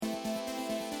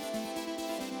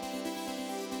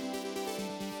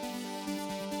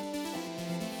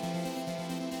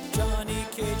Johnny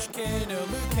Cage, Kano,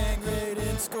 Liu Kang,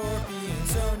 Raiden, Scorpion,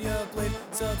 Sonya Blade,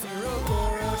 Sub-Zero,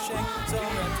 Goro, Shang,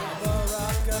 Zoro,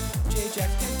 Baraka,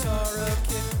 J-Jack, Kintaro,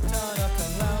 Kid, Tanaka,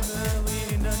 Lao,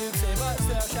 Merlin, Nanook,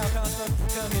 Sebastio, Shao Kahn,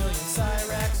 Chameleon,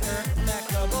 Cyrax,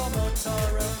 Nakaba,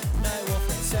 Motaro, Nightwolf,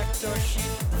 Insector,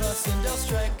 Sheep, Sindel,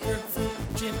 Striker, Fu,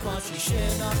 Jin, Quan Chi,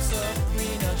 Shinoxo,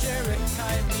 Reno, Jarek,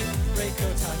 Kaimi, Reiko,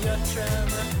 Tanya,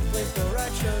 Tremor, Blazco,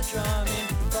 Raicho, Dramin,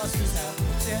 Frost, who's now,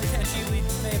 Tenchi, Lee,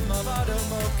 Maeve, Movado,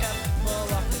 Mocap,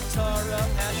 Moloch, Tara,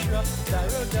 Ashra,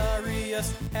 Dairo,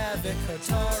 Darius, Havoc,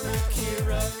 Hotaru,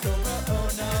 Kira, Cobra,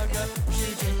 Onaga,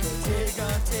 Shujinko,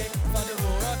 Digante,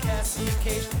 Thunderbolt, Cassie,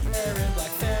 Cage, Aaron,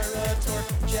 Black, Ferrator,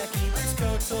 Jackie, Briggs,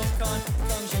 Kotal, Khan,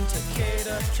 Function,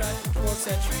 Takeda, Triforce,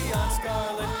 Cetrion,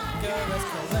 Scarlet, Gareth,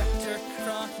 Collector,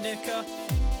 Chronica.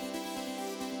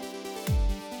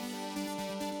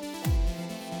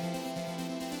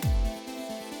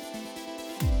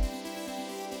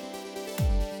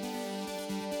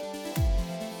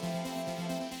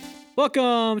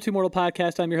 Welcome to Mortal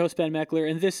Podcast. I'm your host, Ben Meckler,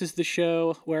 and this is the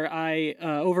show where I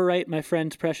overwrite my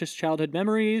friend's precious childhood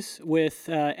memories with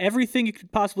everything you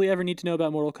could possibly ever need to know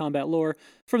about Mortal Kombat lore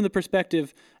from the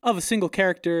perspective of a single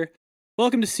character.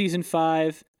 Welcome to Season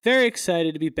 5. Very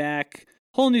excited to be back.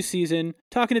 Whole new season,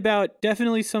 talking about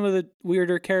definitely some of the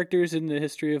weirder characters in the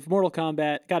history of Mortal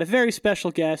Kombat. Got a very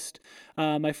special guest,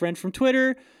 my friend from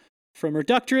Twitter, from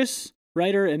Reductress,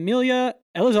 writer Emilia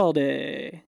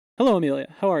Elizalde. Hello, Emilia.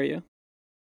 How are you?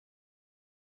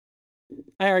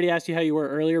 I already asked you how you were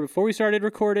earlier before we started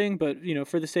recording, but,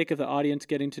 for the sake of the audience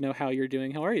getting to know how you're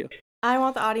doing, how are you? I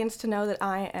want the audience to know that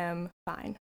I am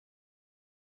fine.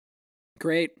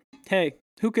 Great. Hey,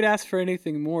 who could ask for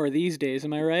anything more these days,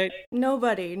 am I right?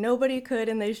 Nobody could,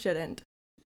 and they shouldn't.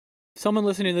 Someone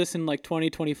listening to this in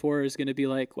 2024 is going to be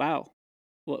like, wow,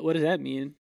 what does that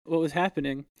mean? What was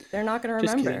happening? They're not going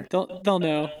to remember. They'll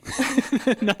know.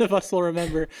 None of us will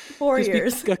remember. 4 Just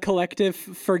years. A collective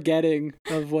forgetting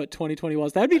of what 2020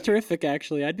 was. That'd be terrific,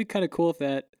 actually. I'd be kind of cool with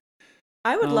that.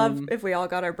 I would love if we all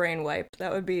got our brain wiped.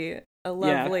 That would be a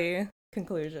lovely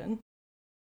conclusion.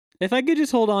 If I could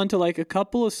just hold on to a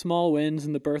couple of small wins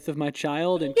in the birth of my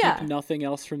child and keep nothing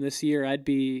else from this year, I'd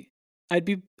be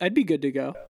good to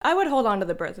go. I would hold on to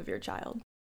the birth of your child.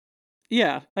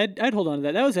 Yeah, I'd hold on to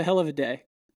that. That was a hell of a day.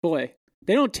 Boy,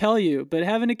 they don't tell you, but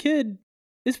having a kid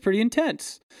is pretty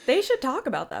intense. They should talk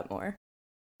about that more.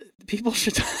 People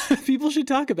should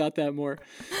talk about that more.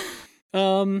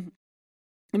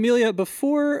 Emilia,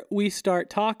 before we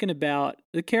start talking about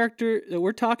the character that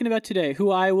we're talking about today, who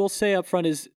I will say up front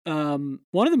is one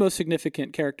of the most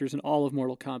significant characters in all of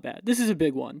Mortal Kombat. This is a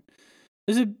big one.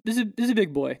 This is a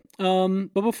big boy.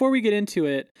 But before we get into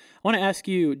it, I want to ask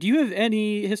you, do you have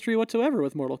any history whatsoever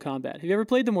with Mortal Kombat? Have you ever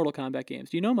played the Mortal Kombat games?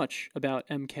 Do you know much about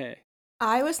MK?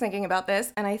 I was thinking about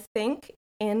this, and I think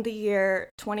in the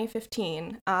year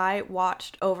 2015, I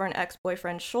watched over an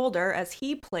ex-boyfriend's shoulder as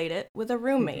he played it with a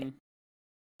roommate. Mm-hmm.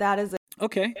 That is it.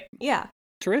 Okay. Yeah.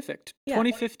 Terrific. Yeah.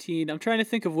 2015. I'm trying to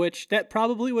think of which. That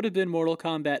probably would have been Mortal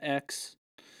Kombat X.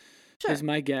 Sure. Is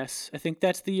my guess. I think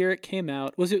that's the year it came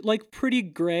out. Was it pretty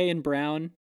gray and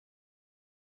brown?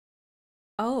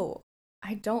 Oh,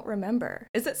 I don't remember.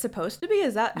 Is it supposed to be?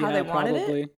 Is that how they wanted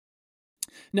probably. It?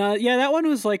 No, yeah, that one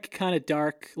was kind of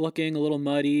dark looking, a little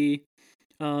muddy.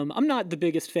 I'm not the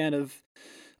biggest fan of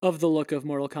the look of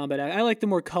Mortal Kombat. I like the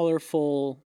more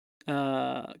colorful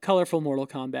Mortal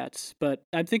Kombats. But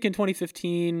I'm thinking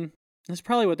 2015. That's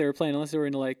probably what they were playing, unless they were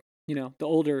into the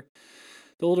older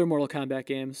Mortal Kombat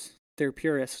games. They're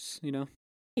purists,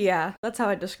 Yeah, that's how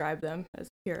I describe them, as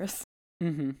purists.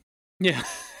 Mm-hmm. Yeah,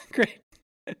 great.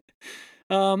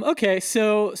 Okay,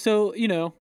 so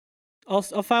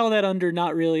I'll file that under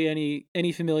not really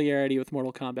any familiarity with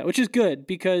Mortal Kombat, which is good,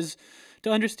 because to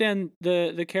understand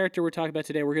the character we're talking about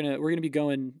today, we're gonna be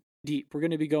going deep. We're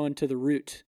gonna be going to the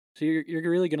root. So you're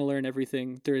really gonna learn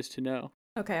everything there is to know.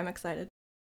 Okay, I'm excited.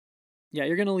 Yeah,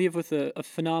 you're gonna leave with a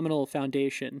phenomenal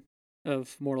foundation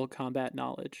of Mortal Kombat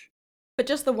knowledge. But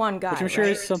just the one guy, which I'm sure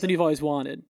is something you've always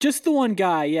wanted. Just the one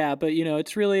guy, yeah. But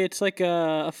it's like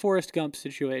a Forrest Gump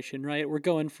situation, right? We're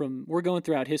going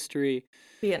throughout history.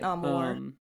 Vietnam War.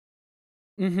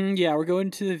 Yeah, we're going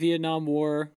to the Vietnam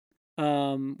War.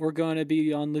 We're going to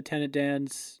be on Lieutenant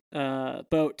Dan's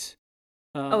boat.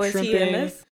 Is he in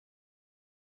this?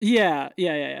 Yeah.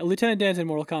 Lieutenant Dan's in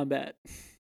Mortal Kombat.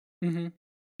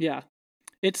 Yeah,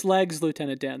 it's Legs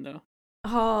Lieutenant Dan though.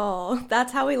 Oh,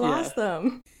 that's how we lost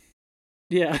them.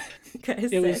 Yeah, okay,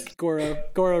 it was Goro.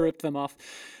 Goro ripped them off.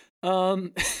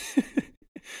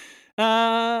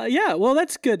 Yeah, well,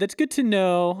 that's good. That's good to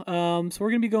know. So we're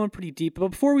going to be going pretty deep. But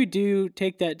before we do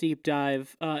take that deep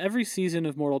dive, every season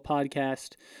of Mortal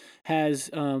Podcast has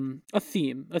a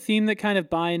theme that kind of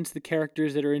binds the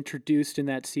characters that are introduced in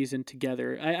that season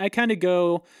together. I kind of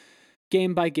go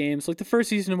game by game. So like the first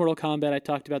season of Mortal Kombat, I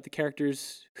talked about the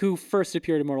characters who first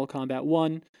appeared in Mortal Kombat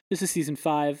 1. This is season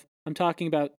 5. I'm talking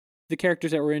about the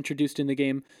characters that were introduced in the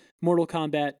game Mortal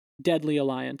Kombat Deadly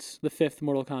Alliance, the 5th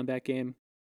Mortal Kombat game.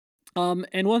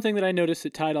 And one thing that I noticed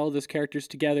that tied all of those characters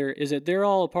together is that they're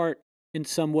all a part in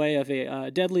some way of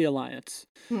a deadly alliance.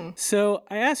 So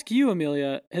I ask you,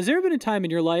 Amelia, has there been a time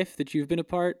in your life that you've been a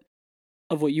part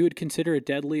of what you would consider a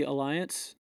deadly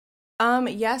alliance?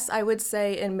 Yes, I would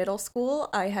say in middle school,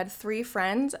 I had 3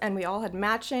 friends and we all had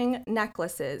matching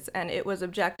necklaces, and it was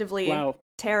objectively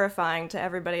terrifying to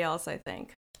everybody else, I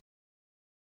think.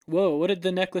 Whoa, what did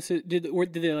the necklaces, did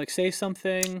they like say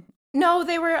something? No,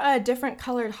 they were different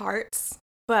colored hearts,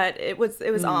 but it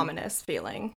was ominous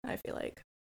feeling, I feel like.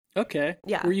 Okay.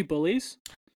 Yeah. Were you bullies?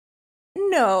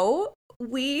 No,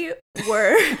 we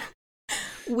were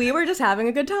we were just having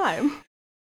a good time.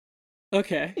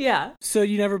 Okay. Yeah. So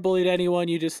you never bullied anyone,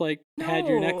 you just like had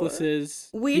your necklaces.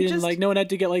 We you didn't like no one had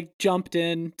to get like jumped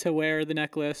in to wear the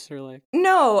necklace or like.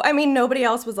 No, I mean nobody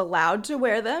else was allowed to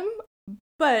wear them,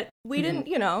 but we didn't,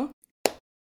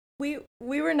 we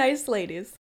were nice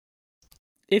ladies.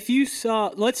 If you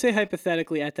saw, let's say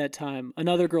hypothetically at that time,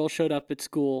 another girl showed up at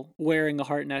school wearing a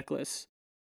heart necklace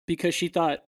because she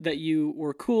thought that you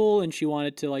were cool and she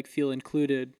wanted to like feel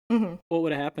included, what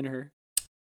would have happened to her?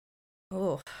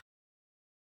 Oh,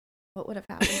 what would have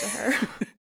happened to her?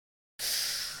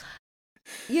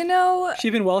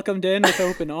 She'd been welcomed in with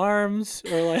open arms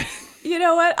or like. You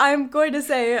know what? I'm going to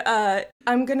say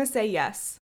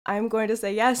yes. I'm going to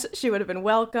say yes. She would have been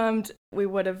welcomed. We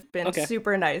would have been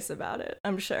super nice about it,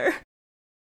 I'm sure.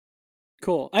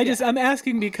 Cool. I'm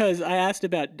asking because I asked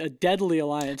about a deadly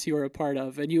alliance you were a part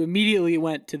of, and you immediately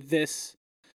went to this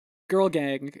girl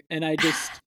gang, and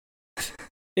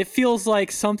it feels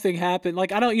like something happened.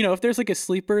 Like, I don't, if there's like a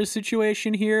sleepers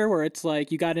situation here where it's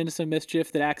like you got into some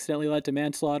mischief that accidentally led to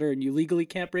manslaughter and you legally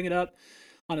can't bring it up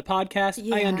on a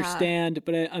podcast, I understand,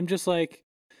 but I'm just like.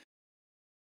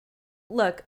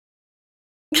 Look.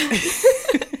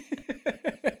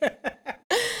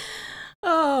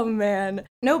 Oh man,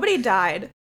 nobody died,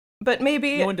 but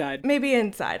maybe no one died. Maybe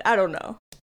inside. I don't know.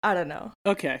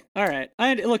 Okay, all right.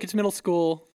 Look, it's middle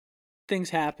school. Things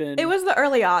happen. It was the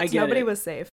early aughts. Nobody was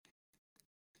safe.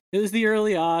 It was the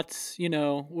early aughts.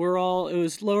 It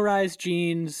was low-rise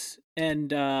jeans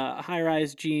and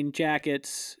high-rise jean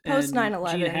jackets. Post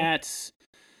 9/11. Jean hats.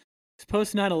 It's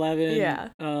post 9/11. Yeah.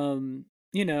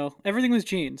 Everything was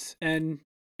jeans, and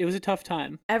it was a tough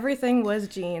time. Everything was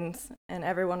jeans, and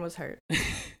everyone was hurt.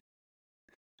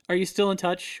 Are you still in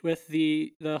touch with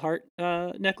the heart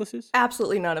necklaces?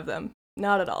 Absolutely none of them.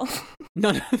 Not at all.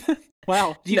 None of them?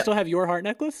 Wow. Do you still have your heart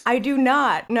necklace? I do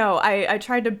not. No, I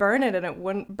tried to burn it, and it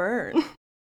wouldn't burn.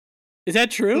 Is that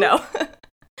true? No.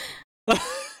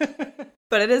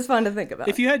 But it is fun to think about.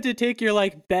 If you had to take your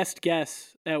like best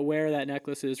guess at where that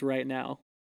necklace is right now.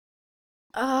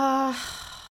 I'm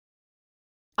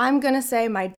gonna say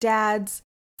my dad's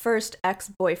first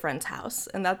ex-boyfriend's house,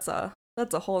 and that's a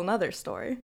whole nother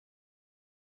story.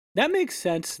 That makes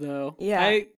sense, though.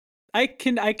 Yeah, I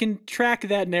can track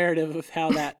that narrative of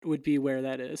how that would be where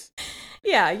that is.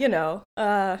 Yeah,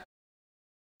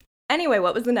 Anyway,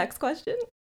 what was the next question?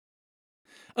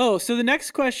 Oh, so the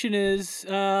next question is,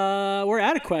 we're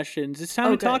out of questions. It's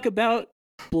time to talk about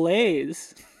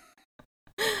Blaze.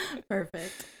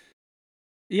 Perfect.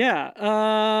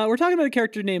 Yeah, we're talking about a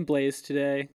character named Blaze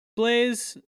today.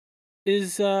 Blaze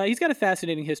is, he's got a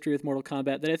fascinating history with Mortal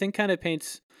Kombat that I think kind of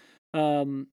paints a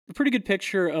pretty good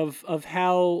picture of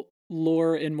how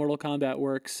lore in Mortal Kombat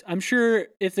works. I'm sure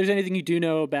if there's anything you do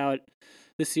know about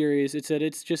the series, it's that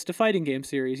it's just a fighting game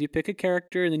series. You pick a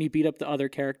character and then you beat up the other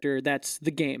character. That's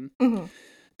the game. Mm-hmm.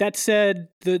 That said,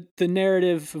 the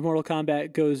narrative of Mortal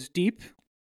Kombat goes deep.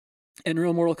 And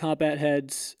real Mortal Kombat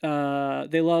heads,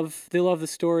 they love the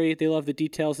story, they love the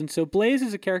details, and so Blaze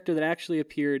is a character that actually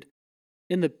appeared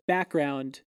in the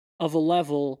background of a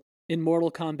level in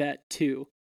Mortal Kombat 2.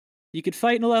 You could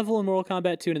fight in a level in Mortal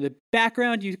Kombat 2, and in the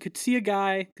background you could see a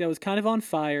guy that was kind of on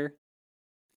fire,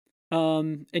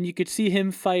 and you could see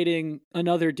him fighting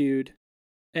another dude,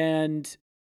 and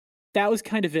that was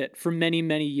kind of it for many,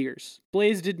 many years.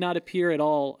 Blaze did not appear at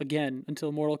all again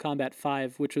until Mortal Kombat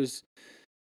 5, which was,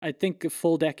 I think, a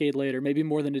full decade later, maybe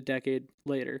more than a decade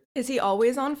later. Is he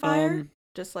always on fire?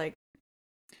 Just like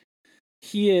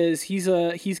he is.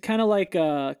 He's kind of like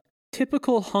a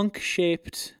typical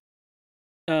hunk-shaped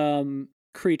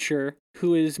creature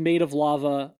who is made of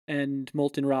lava and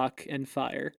molten rock and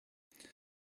fire.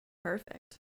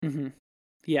 Perfect. Mm-hmm.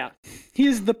 Yeah, he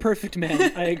is the perfect man.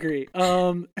 I agree.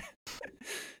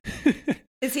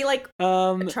 Is he like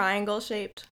triangle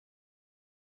shaped?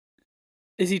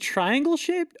 Is he triangle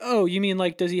shaped? Oh, you mean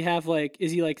like, does he have like,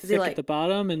 is he like thick at the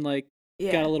bottom and like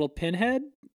got a little pinhead?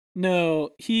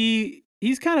 No,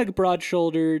 he's kind of broad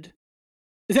shouldered.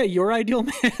 Is that your ideal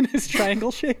man? Is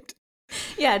triangle shaped?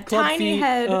 Yeah, Club tiny feet,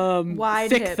 head, wide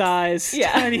thick hips. thighs,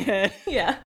 tiny head.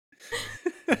 Yeah.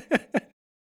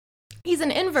 He's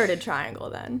an inverted triangle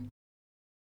then.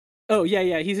 Oh,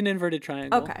 yeah, he's an inverted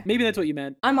triangle. Okay. Maybe that's what you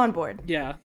meant. I'm on board.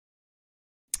 Yeah.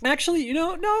 Actually,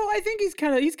 no, I think he's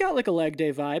got like a leg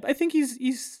day vibe. I think he's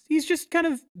just kind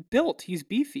of built. He's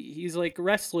beefy. He's like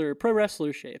pro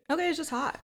wrestler shape. Okay, he's just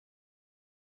hot.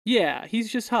 Yeah,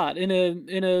 he's just hot in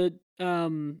a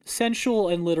sensual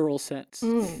and literal sense.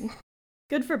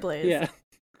 Good for Blaze. Yeah.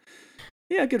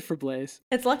 Yeah, good for Blaze.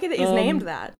 It's lucky that he's named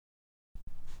that.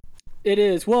 It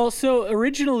is. Well, so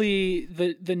originally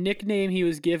the nickname he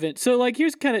was given. So like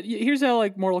here's how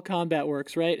like Mortal Kombat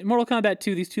works, right? In Mortal Kombat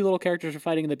 2, these two little characters are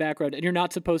fighting in the background and you're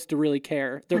not supposed to really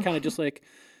care. They're kind of just like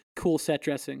cool set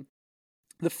dressing.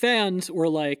 The fans were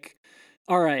like,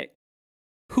 "All right,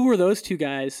 who are those two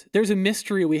guys? There's a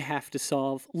mystery we have to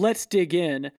solve. Let's dig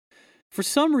in." For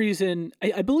some reason,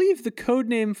 I believe the code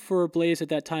name for Blaze at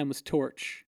that time was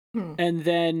Torch. And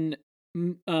then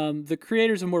the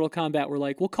creators of Mortal Kombat were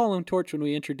like, we'll call him Torch when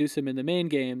we introduce him in the main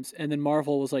games. And then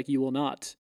Marvel was like, you will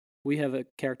not. We have a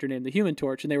character named the Human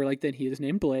Torch. And they were like, then he is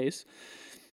named Blaze.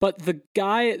 But the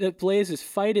guy that Blaze is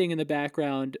fighting in the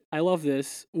background, I love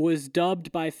this, was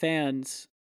dubbed by fans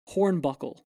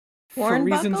Hornbuckle. For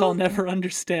reasons I'll never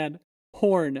understand.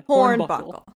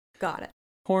 Hornbuckle. Got it.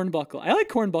 Hornbuckle. I like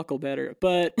Hornbuckle better,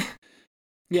 but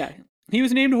yeah. He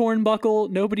was named Hornbuckle.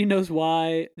 Nobody knows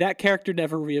why. That character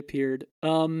never reappeared.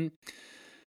 Well,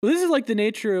 this is like the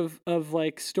nature of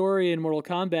like story in Mortal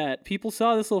Kombat. People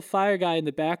saw this little fire guy in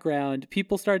the background.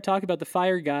 People started talking about the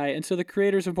fire guy, and so the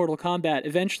creators of Mortal Kombat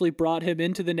eventually brought him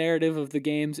into the narrative of the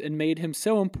games and made him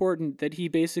so important that he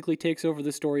basically takes over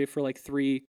the story for like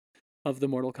 3 of the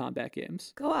Mortal Kombat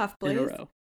games. Go off, Blaze. In a row.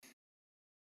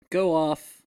 Go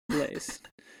off, Blaze.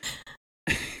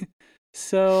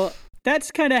 So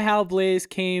that's kind of how Blaze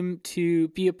came to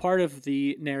be a part of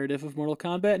the narrative of Mortal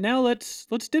Kombat. Now let's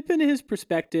dip into his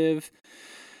perspective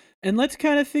and let's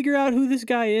kind of figure out who this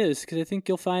guy is, because I think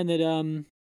you'll find that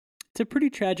it's a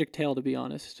pretty tragic tale, to be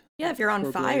honest. Yeah, if you're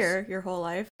on fire your whole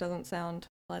life, doesn't sound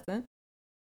pleasant.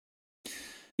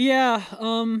 Yeah,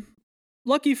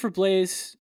 lucky for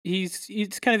Blaze,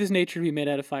 it's kind of his nature to be made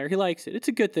out of fire. He likes it. It's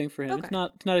a good thing for him. Okay.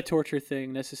 It's not a torture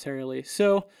thing necessarily.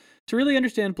 So to really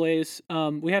understand Blaze,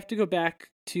 we have to go back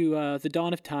to the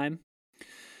dawn of time.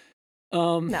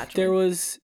 Naturally. There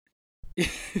was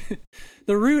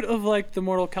the root of like the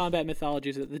Mortal Kombat mythology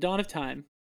is at the dawn of time.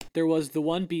 There was the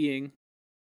one being,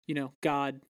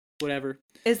 God, whatever.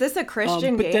 Is this a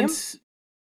Christian game?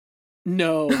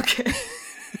 No. Okay.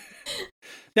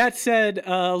 That said,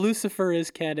 Lucifer is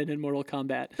canon in Mortal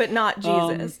Kombat. But not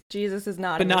Jesus. Jesus is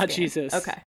not in this game. Jesus.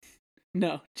 Okay.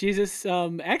 No, Jesus,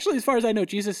 actually, as far as I know,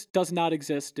 Jesus does not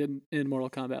exist in Mortal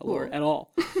Kombat lore at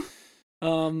all.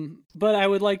 But I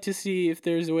would like to see if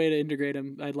there's a way to integrate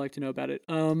him. I'd like to know about it.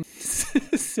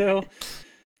 So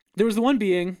there was the one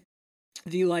being,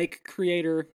 the like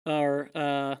creator, or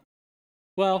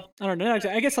well, I don't know.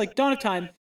 I guess like dawn of time,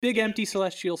 big empty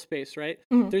celestial space, right?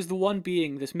 Mm-hmm. There's the one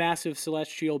being, this massive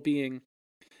celestial being,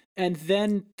 and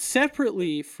then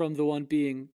separately from the one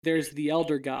being, there's the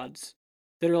elder gods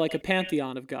that are like a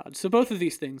pantheon of gods. So both of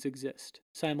these things exist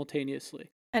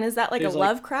simultaneously. And is that like There's a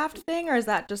Lovecraft thing, or is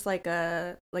that just like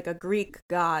a Greek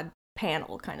god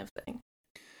panel kind of thing?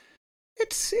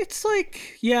 It's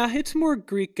like, yeah, it's more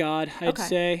Greek god, I'd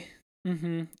say.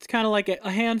 Mm-hmm. It's kind of like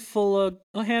a handful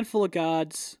of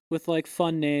gods with like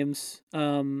fun names,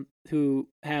 who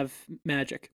have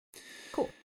magic. Cool.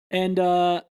 And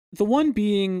the one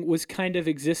being was kind of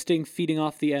existing, feeding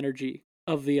off the energy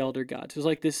of the elder gods. It was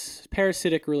like this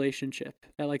parasitic relationship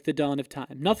at like the dawn of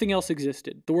time. Nothing else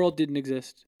existed. The world didn't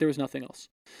exist. There was nothing else.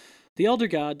 The elder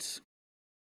gods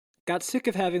got sick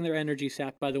of having their energy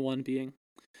sapped by the one being.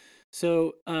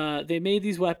 So they made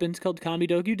these weapons called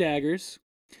Kamidogu daggers,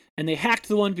 and they hacked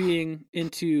the one being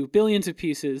into billions of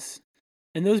pieces.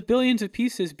 And those billions of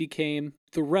pieces became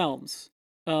the realms,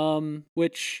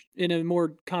 which in a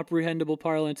more comprehensible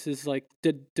parlance is like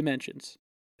dimensions.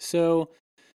 So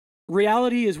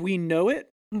reality as we know it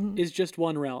is just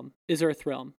one realm, is Earth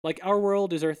realm. Like our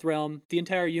world is Earth realm. The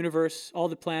entire universe, all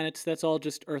the planets, that's all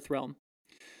just Earth realm.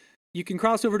 you can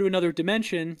cross over to another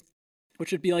dimension,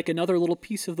 which would be like another little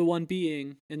piece of the one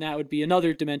being, and that would be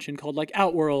another dimension called like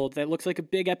Outworld that looks like a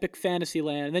big epic fantasy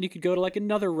land. And then you could go to like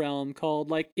another realm called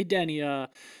like Edenia,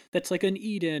 that's like an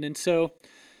Eden. And so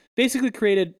basically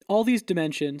created all these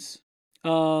dimensions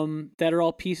that are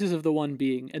all pieces of the one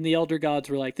being. And the elder gods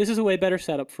were like, this is a way better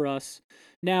setup for us.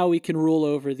 Now we can rule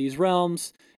over these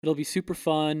realms. It'll be super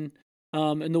fun.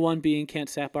 And the one being can't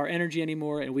sap our energy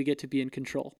anymore, and we get to be in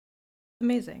control.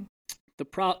 Amazing.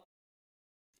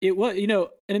 It was,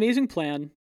 an amazing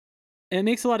plan, and it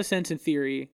makes a lot of sense in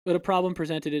theory, but a problem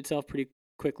presented itself pretty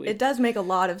quickly. It does make a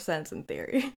lot of sense in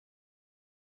theory.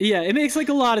 Yeah, it makes like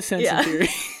a lot of sense in theory.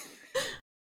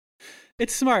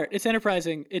 It's smart. It's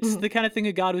enterprising. It's the kind of thing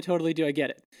a god would totally do. I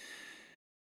get it.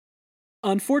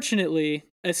 Unfortunately,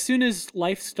 as soon as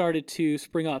life started to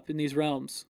spring up in these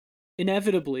realms,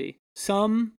 inevitably,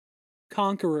 some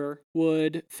conqueror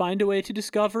would find a way to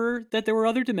discover that there were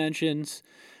other dimensions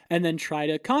and then try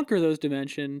to conquer those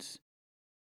dimensions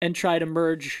and try to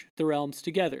merge the realms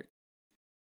together.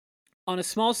 On a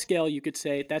small scale, you could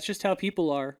say that's just how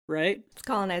people are, right? It's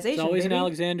colonization. There's always baby. an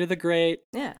Alexander the Great.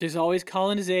 Yeah. There's always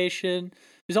colonization.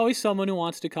 There's always someone who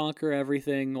wants to conquer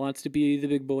everything, wants to be the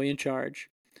big boy in charge.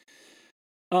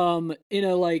 In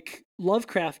a like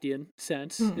Lovecraftian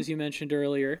sense, as you mentioned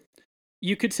earlier,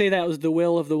 you could say that was the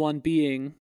will of the one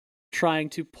being trying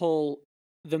to pull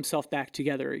themselves back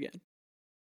together again.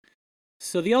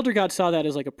 So the elder gods saw that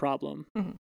as like a problem.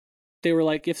 They were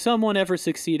like, if someone ever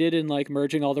succeeded in like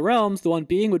merging all the realms, the one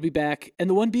being would be back, and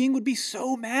the one being would be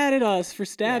so mad at us for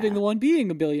stabbing the one being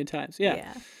a billion times.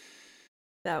 Yeah.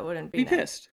 That wouldn't be nice.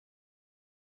 Pissed.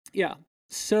 Yeah.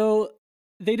 So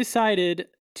they decided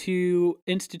to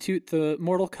institute the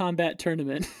Mortal Kombat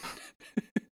tournament.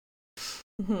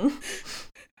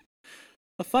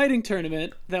 A fighting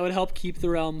tournament that would help keep the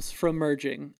realms from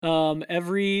merging.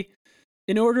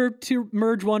 In order to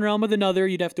merge one realm with another,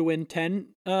 you'd have to win 10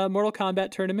 Mortal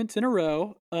Kombat tournaments in a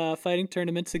row, fighting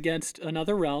tournaments against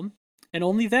another realm, and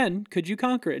only then could you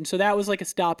conquer it. And so that was like a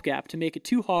stopgap to make it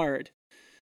too hard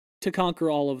to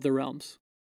conquer all of the realms.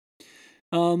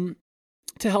 To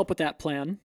help with that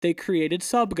plan, they created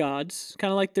sub-gods,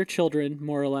 kind of like their children,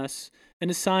 more or less, and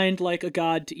assigned like a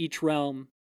god to each realm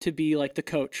to be like the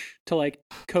coach, to like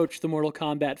coach the Mortal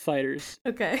Kombat fighters.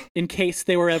 Okay. In case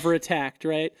they were ever attacked,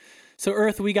 right? So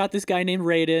Earth, we got this guy named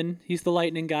Raiden. He's the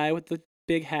lightning guy with the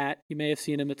big hat. You may have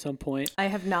seen him at some point. I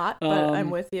have not, but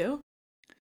I'm with you.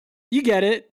 You get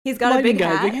it. He's got lightning a big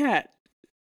guy, hat. Big hat.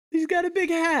 He's got a big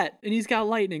hat, and he's got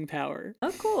lightning power.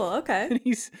 Oh, cool. Okay. And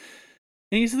he's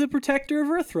the protector of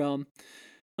Earthrealm.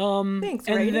 Thanks,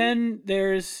 and Raiden. then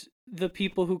there's the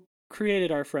people who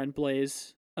created our friend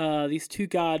Blaze. These two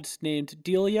gods named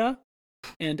Delia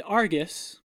and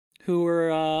Argus, who were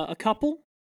a couple.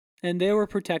 And they were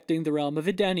protecting the realm of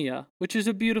Edenia, which is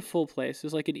a beautiful place.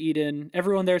 It's like an Eden.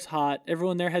 Everyone there's hot.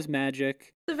 Everyone there has magic.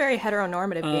 It's a very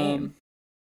heteronormative game.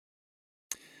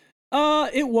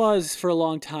 It was for a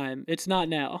long time. It's not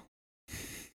now.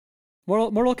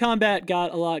 Mortal Kombat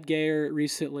got a lot gayer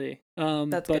recently.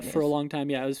 That's but good for a news. long time,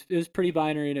 yeah, it was pretty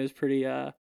binary and it was pretty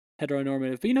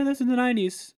heteronormative. But this is the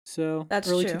 90s, so That's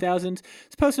early true. 2000s.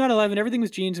 It's post 9/11. Everything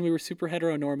was jeans and we were super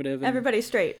heteronormative. And, Everybody's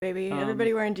straight, baby.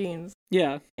 Everybody wearing jeans.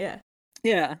 Yeah. Yeah.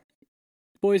 Yeah.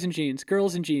 Boys in jeans,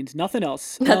 girls in jeans, nothing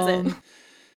else. That's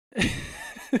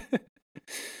it.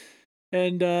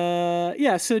 And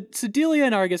so Delia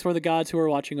and Argus were the gods who were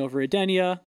watching over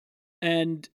Edenia.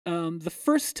 And the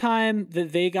first time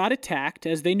that they got attacked,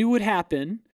 as they knew would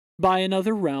happen, by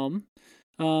another realm,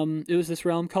 it was this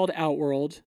realm called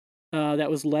Outworld that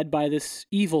was led by this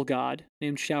evil god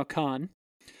named Shao Kahn.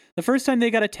 The first time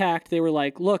they got attacked, they were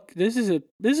like, "Look, this is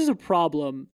a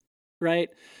problem, right?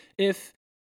 If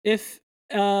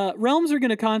realms are going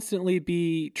to constantly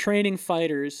be training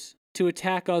fighters to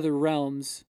attack other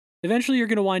realms, eventually you're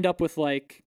going to wind up with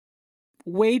like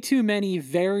way too many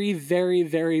very, very,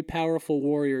 very powerful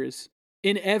warriors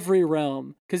in every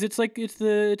realm, because it's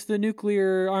the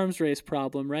nuclear arms race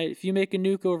problem, right? If you make a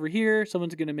nuke over here,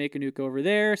 someone's going to make a nuke over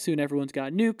there. Soon everyone's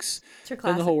got nukes. It's your Then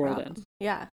classic the whole world problem. ends.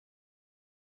 Yeah.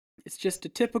 It's just a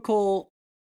typical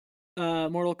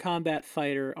Mortal Kombat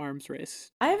fighter arms race.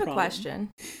 I have a problem.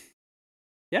 question.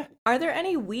 Yeah. Are there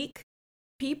any weak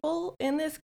people in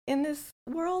this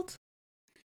world?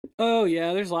 Oh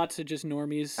yeah, there's lots of just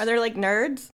normies. Are there like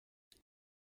nerds?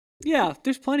 Yeah,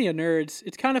 there's plenty of nerds.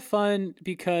 It's kind of fun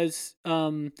because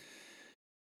the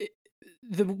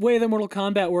way that Mortal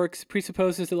Kombat works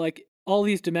presupposes that like all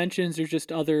these dimensions are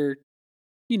just other,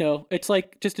 it's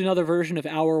like just another version of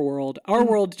our world. Our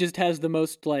world just has the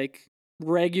most like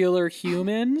regular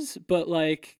humans, but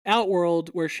like Outworld,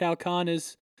 where Shao Kahn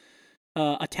is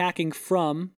attacking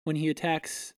from when he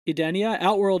attacks Edenia.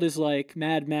 Outworld is like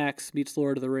Mad Max meets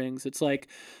Lord of the Rings. It's like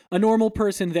a normal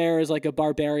person there is like a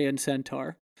barbarian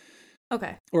centaur.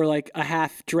 Okay. Or like a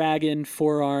half dragon,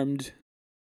 4-armed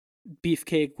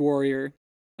beefcake warrior.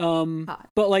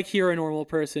 But like here, a normal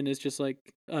person is just like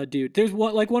a dude. There's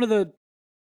one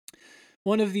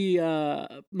of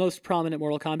the most prominent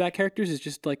Mortal Kombat characters is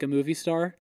just like a movie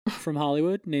star from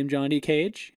Hollywood named Johnny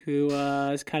Cage, who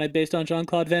is kind of based on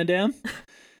Jean-Claude Van Damme.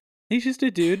 He's just a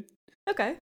dude.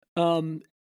 Okay.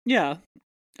 Yeah.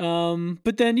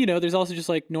 But then, there's also just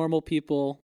like normal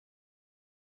people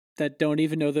that don't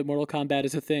even know that Mortal Kombat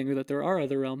is a thing or that there are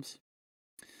other realms.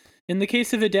 In the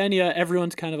case of Edenia,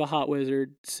 everyone's kind of a hot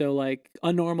wizard. So like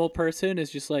a normal person is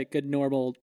just like a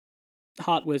normal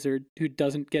hot wizard who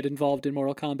doesn't get involved in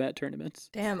Mortal Kombat tournaments.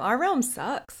 Damn, our realm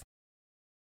sucks.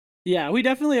 Yeah, we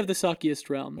definitely have the suckiest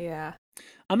realm. Yeah.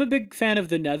 I'm a big fan of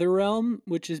the Nether Realm,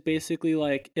 which is basically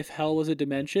like if hell was a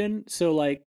dimension. So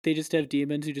like they just have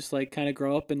demons who just like kind of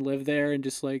grow up and live there and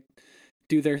just like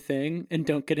do their thing and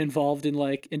don't get involved in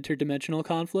like interdimensional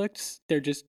conflicts. They're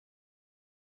just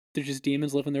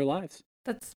demons living their lives.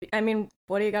 What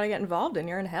do you got to get involved in?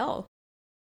 You're in hell.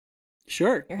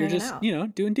 Sure. You're just, out.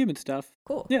 Doing demon stuff.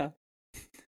 Cool. Yeah.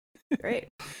 Great.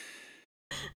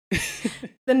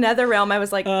 The Nether Realm, I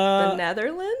was like, the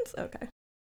Netherlands? Okay.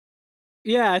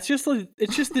 Yeah, it's just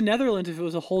the Netherlands if it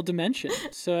was a whole dimension.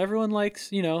 So everyone likes,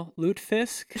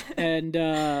 Lutefisk and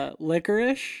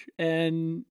licorice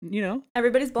and,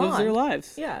 everybody's blonde. lives their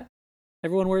lives. Yeah.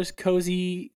 Everyone wears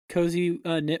cozy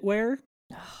knitwear.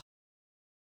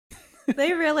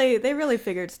 They really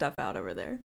figured stuff out over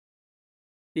there.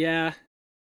 Yeah.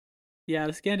 Yeah,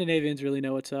 the Scandinavians really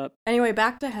know what's up. Anyway,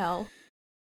 back to hell.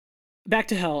 Back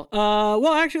to hell.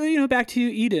 Well, actually, back to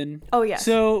Eden. Oh, yes.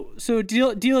 So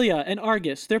Delia and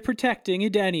Argus, they're protecting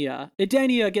Edenia.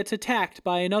 Edenia gets attacked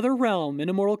by another realm in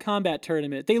a Mortal Kombat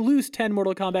tournament. They lose 10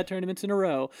 Mortal Kombat tournaments in a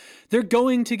row. They're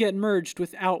going to get merged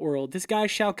with Outworld. This guy,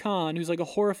 Shao Kahn, who's like a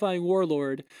horrifying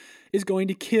warlord, is going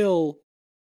to kill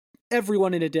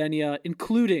everyone in Edenia,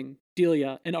 including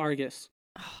Delia and Argus.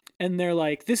 And they're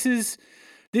like, this is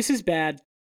bad.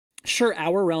 Sure,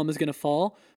 our realm is going to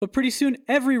fall, but pretty soon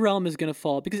every realm is going to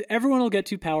fall because everyone will get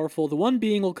too powerful. The one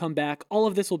being will come back. All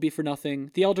of this will be for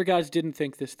nothing. The Elder Gods didn't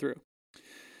think this through.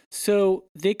 So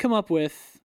they come up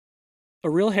with a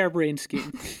real harebrained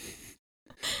scheme.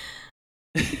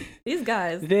 These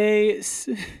guys.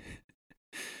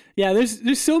 Yeah,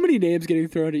 there's so many names getting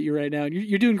thrown at you right now, and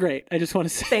you're doing great. I just want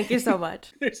to say. Thank you so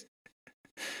much.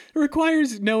 It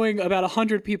requires knowing about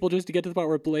 100 people just to get to the part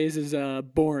where Blaze is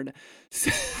born.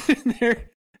 So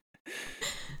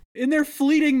in their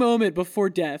fleeting moment before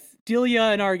death, Delia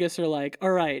and Argus are like,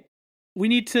 "All right, we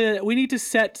need to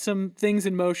set some things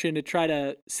in motion to try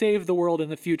to save the world in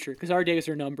the future because our days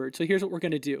are numbered. So here's what we're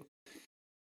going to do.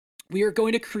 We are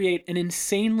going to create an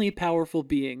insanely powerful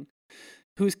being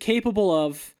who's capable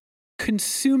of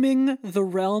consuming the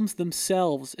realms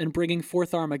themselves and bringing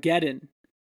forth Armageddon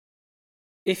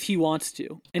if he wants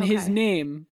to. And his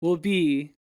name will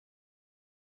be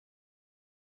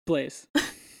Blaze."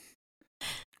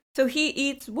 So he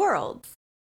eats worlds.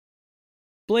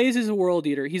 Blaze is a world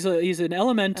eater. He's an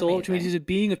elemental, Amazing. which means he's a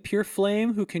being of pure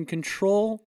flame who can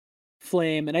control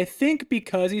flame. And I think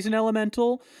because he's an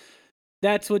elemental,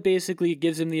 that's what basically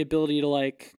gives him the ability to,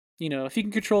 like, if he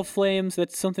can control flames,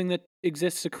 that's something that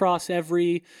exists across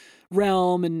every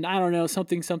realm, and I don't know,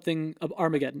 something of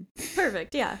Armageddon.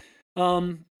 Perfect, yeah.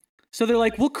 So they're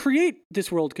like, we'll create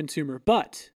this world consumer,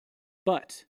 but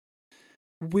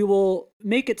we will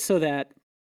make it so that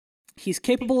he's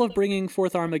capable of bringing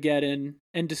forth Armageddon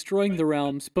and destroying the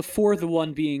realms before the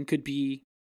one being could be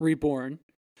reborn.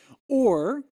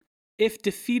 Or, if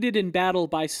defeated in battle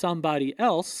by somebody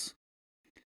else,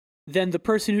 then the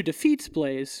person who defeats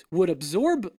Blaze would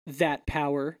absorb that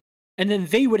power, and then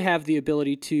they would have the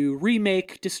ability to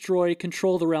remake, destroy,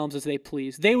 control the realms as they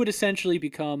please. They would essentially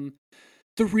become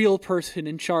the real person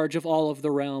in charge of all of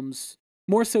the realms,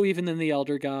 more so even than the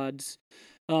Elder Gods.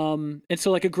 And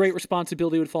so, like, a great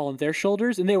responsibility would fall on their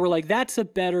shoulders. And they were like, that's a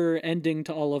better ending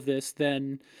to all of this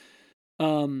than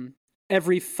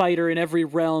every fighter in every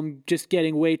realm just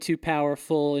getting way too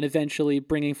powerful and eventually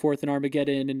bringing forth an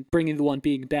Armageddon and bringing the one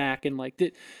being back. And, like,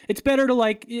 it's better to,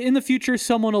 like, in the future,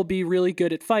 someone will be really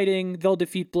good at fighting, they'll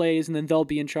defeat Blaze, and then they'll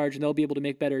be in charge, and they'll be able to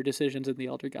make better decisions than the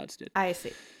Elder Gods did. I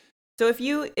see. So if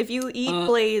you eat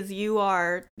Blaze,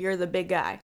 you're the big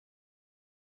guy.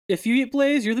 If you eat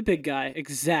Blaze, you're the big guy.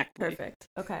 Exactly. Perfect.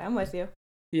 Okay, I'm with you.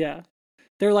 Yeah.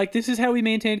 They're like, this is how we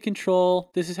maintain control.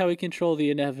 This is how we control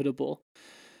the inevitable.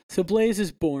 So Blaze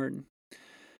is born.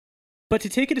 But to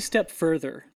take it a step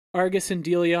further, Argus and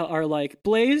Delia are like,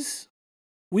 Blaze,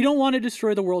 we don't want to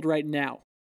destroy the world right now.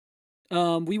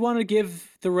 We want to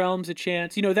give the realms a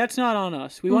chance. That's not on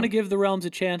us. We want to give the realms a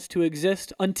chance to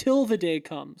exist until the day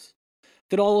comes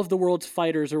that all of the world's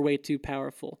fighters are way too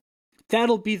powerful.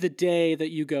 That'll be the day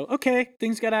that you go, okay,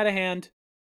 things got out of hand.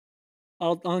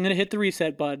 I'm going to hit the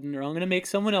reset button, or I'm going to make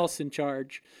someone else in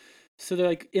charge. So they're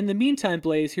like, in the meantime,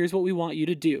 Blaze, here's what we want you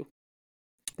to do.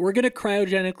 We're going to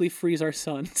cryogenically freeze our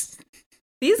suns.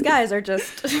 These guys are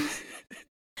just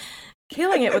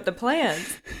killing it with the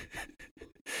plans.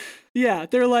 Yeah,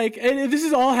 they're like, and this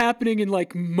is all happening in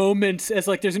like moments as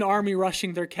like there's an army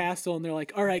rushing their castle, and they're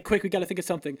like, all right, quick, we got to think of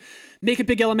something. Make a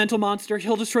big elemental monster,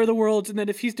 he'll destroy the worlds, and then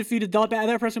if he's defeated,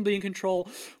 that person will be in control.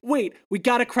 Wait, we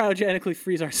got to cryogenically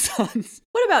freeze our suns.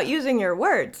 What about using your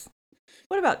words?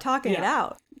 What about talking it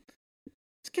out?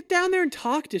 Let's get down there and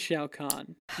talk to Shao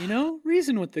Kahn.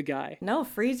 Reason with the guy. No,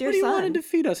 freeze your sun. What do you sun. want to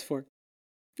defeat us for?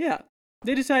 Yeah,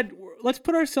 they decide, let's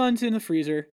put our suns in the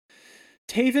freezer.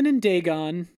 Taven and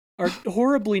Dagon are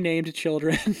horribly named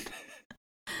children.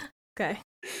 Okay.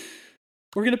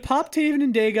 We're going to pop Taven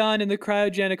and Dagon in the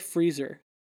cryogenic freezer.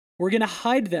 We're going to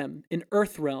hide them in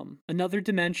Earthrealm, another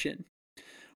dimension.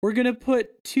 We're going to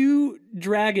put 2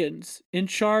 dragons in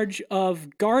charge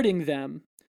of guarding them,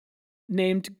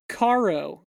 named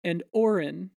Karo and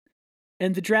Orin.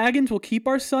 And the dragons will keep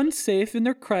our suns safe in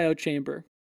their cryo chamber.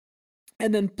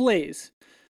 And then Blaze,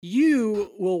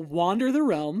 you will wander the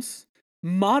realms,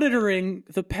 monitoring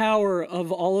the power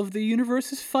of all of the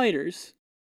universe's fighters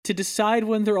to decide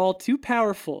when they're all too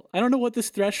powerful. I don't know what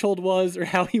this threshold was or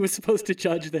how he was supposed to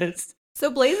judge this. So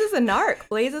Blaze is a narc.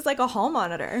 Blaze is like a hall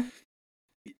monitor.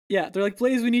 Yeah, they're like,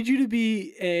 Blaze, we need you to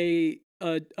be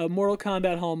a Mortal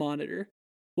Kombat hall monitor.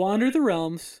 Wander the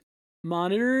realms,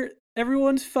 monitor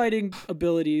everyone's fighting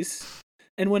abilities,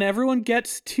 and when everyone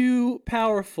gets too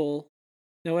powerful,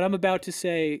 now what I'm about to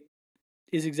say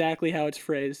is exactly how it's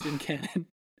phrased in canon.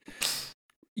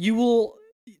 You will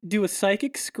do a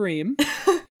psychic scream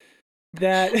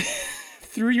that,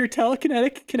 through your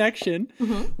telekinetic connection,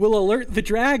 will alert the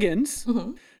dragons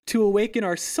to awaken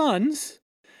our suns,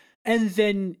 and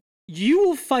then you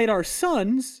will fight our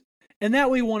suns, and that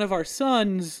way one of our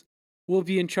suns will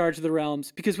be in charge of the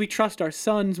realms, because we trust our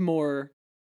suns more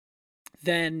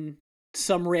than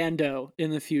some rando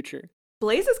in the future.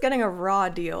 Blaze is getting a raw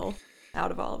deal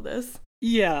out of all of this.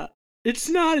 Yeah, it's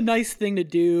not a nice thing to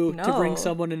do to bring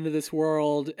someone into this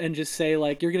world and just say,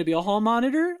 like, you're going to be a hall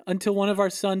monitor until one of our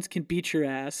sons can beat your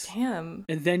ass. Damn.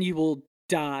 And then you will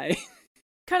die.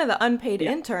 Kind of the unpaid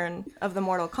intern of the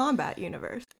Mortal Kombat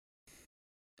universe.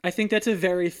 I think that's a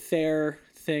very fair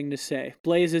thing to say.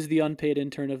 Blaze is the unpaid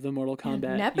intern of the Mortal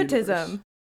Kombat Nepotism. universe.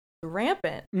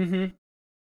 Rampant. Mm-hmm.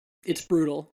 It's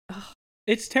brutal. Ugh.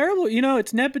 It's terrible.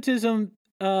 It's nepotism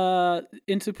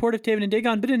in support of Taven and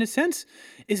Dagon, but in a sense,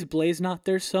 is Blaze not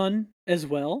their son as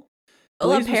well?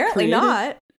 Well, apparently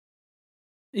not.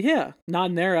 Yeah,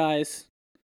 not in their eyes.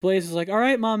 Blaze is like, all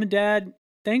right, Mom and Dad,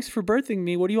 thanks for birthing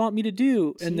me. What do you want me to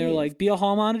do? And they're like, be a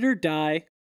hall monitor, die.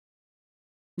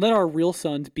 Let our real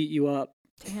sons beat you up.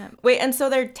 Damn. Wait, and so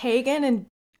they're Tegan and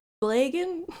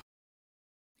Blagan?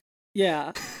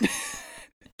 Yeah.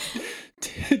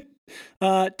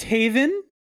 Taven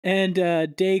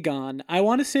and Dagon. I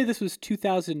want to say this was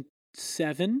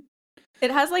 2007.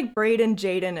 It has like Brayden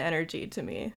Jaden energy to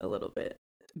me a little bit.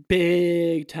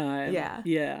 Big time. Yeah.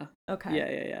 Yeah.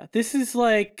 Okay. Yeah. This is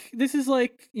like,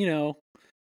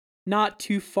 not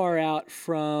too far out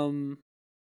from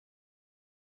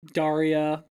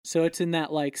Daria. So it's in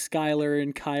that like Skylar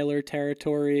and Kyler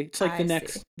territory. It's like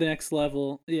the next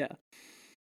level. Yeah.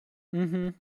 Mm-hmm.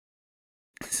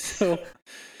 So,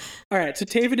 all right. So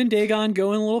Taven and Dagon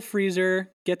go in a little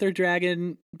freezer, get their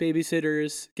dragon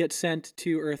babysitters, get sent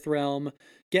to Earthrealm,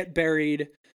 get buried.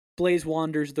 Blaze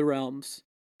wanders the realms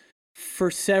for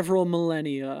several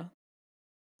millennia.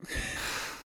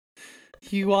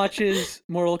 He watches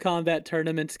Mortal Kombat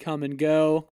tournaments come and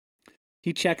go.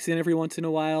 He checks in every once in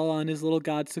a while on his little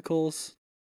godsicles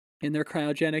in their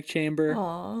cryogenic chamber.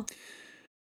 Aww.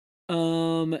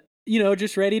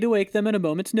 Just ready to wake them at a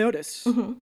moment's notice.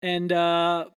 Mm-hmm.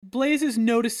 And Blaze is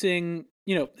noticing,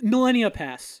 millennia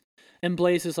pass. And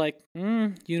Blaze is like,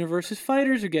 Universe's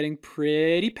fighters are getting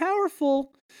pretty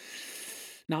powerful.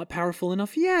 Not powerful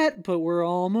enough yet, but we're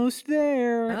almost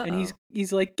there. Uh-oh. And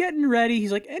he's like getting ready.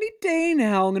 He's like, any day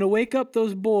now, I'm going to wake up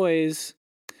those boys.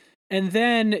 And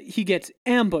then he gets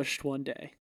ambushed one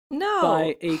day. No.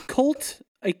 By a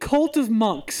cult of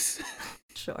monks.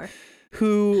 Sure.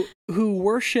 Who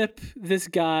worship this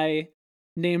guy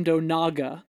named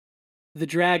Onaga, the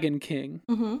Dragon King.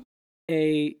 Mm-hmm.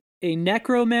 A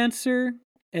necromancer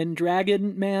and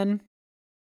Dragon Man,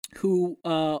 who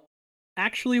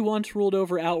actually once ruled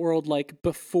over Outworld, like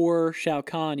before Shao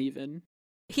Kahn even.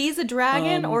 He's a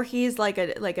dragon, or he's like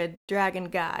a dragon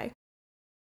guy?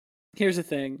 Here's the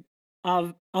thing.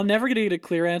 I'm never going to get a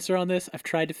clear answer on this. I've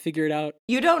tried to figure it out.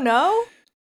 You don't know?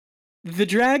 The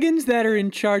dragons that are in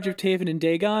charge of Taven and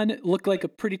Dagon look like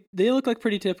pretty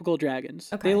typical dragons.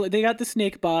 Okay. They got the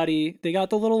snake body. They got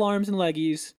the little arms and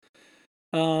leggies.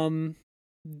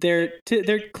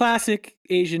 They're classic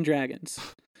Asian dragons.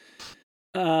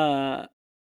 Now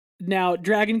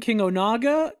Dragon King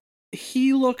Onaga,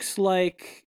 he looks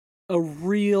like a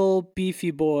real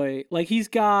beefy boy. Like he's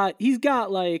got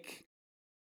like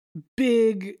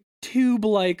big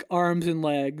tube-like arms and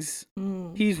legs.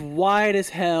 He's wide as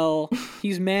hell.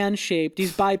 He's man-shaped.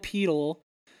 He's bipedal.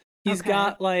 He's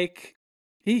got like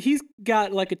he's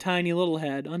got like a tiny little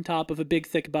head on top of a big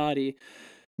thick body.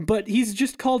 But he's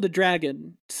just called a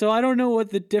dragon. So I don't know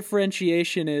what the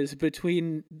differentiation is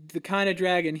between the kind of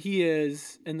dragon he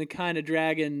is and the kind of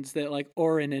dragons that like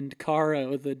Orin and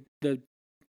Karo, the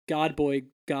god boy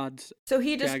gods. So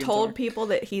he just told people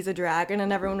that he's a dragon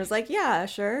and everyone was like, yeah,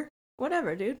 sure.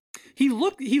 Whatever, dude. He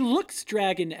looks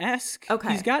dragon-esque.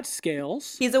 Okay. He's got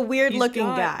scales. He's a weird-looking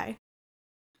guy.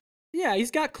 Yeah, he's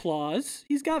got claws.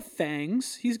 He's got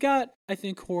fangs. He's got, I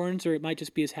think, horns, or it might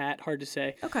just be his hat. Hard to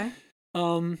say. Okay.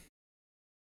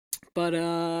 But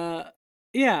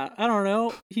yeah, I don't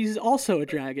know. He's also a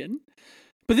dragon.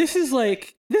 But this is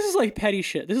like petty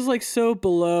shit. This is like so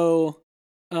below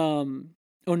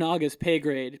Onaga's pay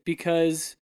grade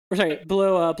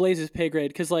below Blaze's pay grade,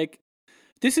 because like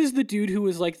this is the dude who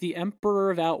was like the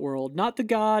emperor of Outworld, not the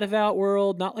god of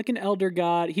Outworld, not like an elder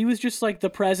god. He was just like the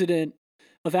president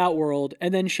of Outworld,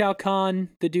 and then Shao Kahn,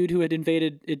 the dude who had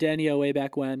invaded Edenia way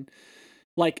back when,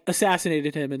 like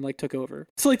assassinated him and like took over.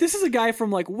 So like this is a guy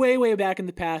from like way back in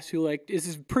the past who like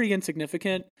is pretty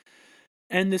insignificant,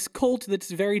 and this cult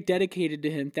that's very dedicated to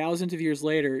him thousands of years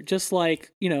later just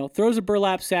like, you know, throws a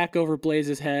burlap sack over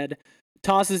Blaze's head,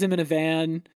 tosses him in a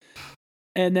van,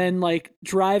 and then like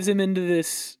drives him into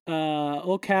this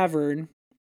little cavern.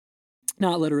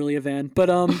 Not literally a van, but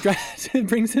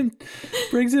brings him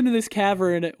to this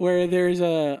cavern where there's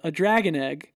a dragon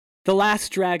egg, the last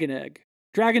dragon egg.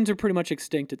 Dragons are pretty much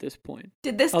extinct at this point.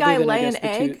 Did this guy lay an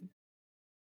egg?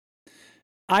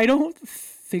 I don't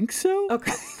think so.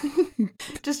 Okay.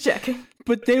 Just checking.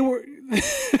 But they were...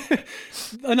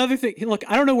 Another thing, look,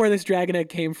 I don't know where this dragon egg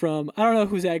came from. I don't know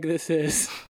whose egg this is.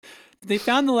 They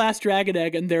found the last dragon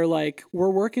egg and they're like, we're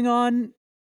working on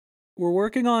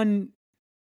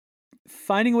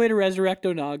finding a way to resurrect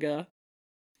Onaga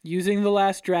using the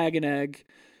last dragon egg.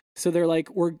 So they're like,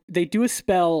 they do a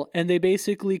spell and they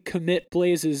basically commit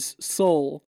Blaze's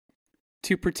soul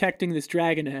to protecting this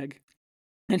dragon egg.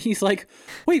 And he's like,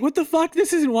 wait, what the fuck?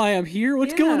 This isn't why I'm here.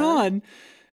 What's going on?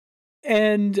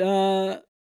 And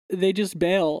they just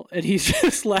bail and he's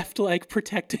just left like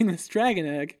protecting this dragon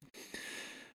egg.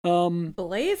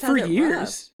 Blaze has for it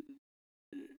years.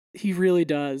 Rough. He really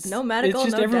does. No medical,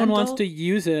 it's just no everyone dental. wants to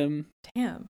use him.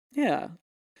 Damn. Yeah.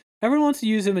 Everyone wants to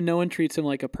use him and no one treats him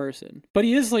like a person. But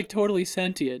he is like totally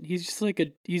sentient. He's just like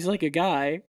a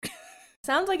guy.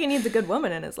 Sounds like he needs a good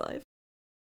woman in his life.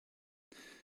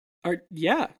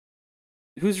 Yeah.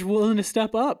 Who's willing to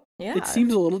step up? Yeah. It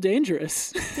seems a little dangerous.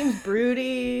 Seems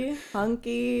broody,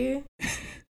 hunky.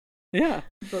 Yeah.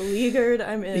 Beleaguered,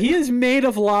 I'm in. He is made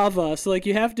of lava, so like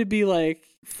you have to be like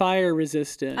fire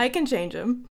resistant. I can change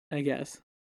him. I guess.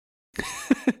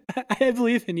 I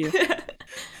believe in you.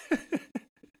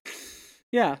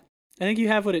 Yeah, I think you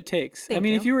have what it takes. Thank I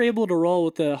mean, you. if you were able to roll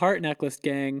with the Heart Necklace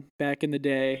gang back in the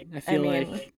day, I feel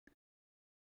like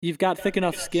you've got thick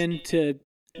enough skin to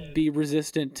be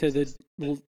resistant to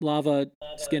the lava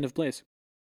skin of Blaze.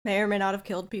 May or may not have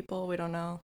killed people. We don't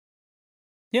know.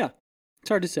 Yeah, it's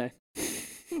hard to say.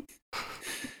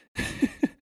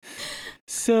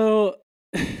 So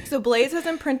Blaze has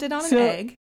imprinted on an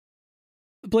egg.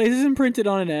 Blaze is imprinted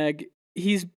on an egg.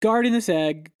 He's guarding this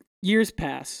egg. Years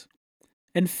pass.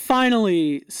 And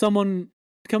finally, someone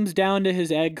comes down to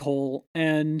his egg hole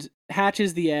and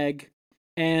hatches the egg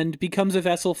and becomes a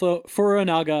vessel for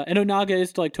Onaga. And Onaga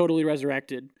is like totally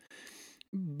resurrected.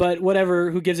 But whatever,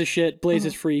 who gives a shit? Blaze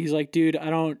is free. He's like, dude, I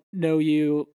don't know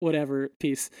you. Whatever,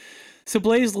 peace. So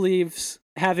Blaze leaves,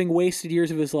 having wasted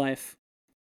years of his life.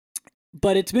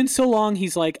 But it's been so long,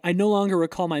 he's like, I no longer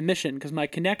recall my mission because my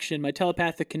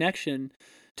telepathic connection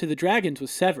to the dragons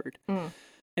was severed.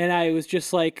 And I was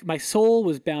just like, my soul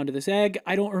was bound to this egg.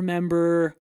 I don't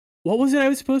remember. What was it I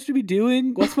was supposed to be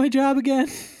doing? What's my job again?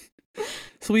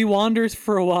 So he wanders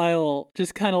for a while,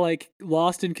 just kind of like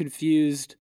lost and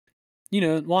confused.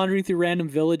 wandering through random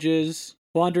villages,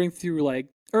 wandering through like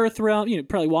Earthrealm,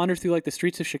 probably wander through like the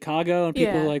streets of Chicago, and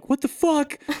people are like, "What the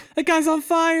fuck? That guy's on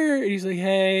fire!" And he's like,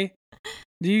 "Hey,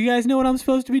 do you guys know what I'm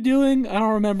supposed to be doing? I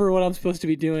don't remember what I'm supposed to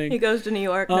be doing." He goes to New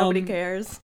York. Nobody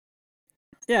cares.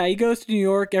 Yeah, he goes to New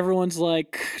York. Everyone's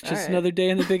like, just another day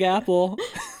in the Big Apple.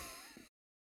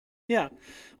 Yeah.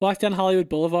 Walks down Hollywood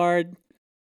Boulevard.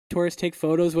 Tourists take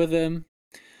photos with him.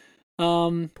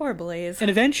 Poor Blaze. And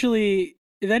eventually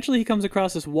he comes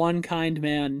across this one kind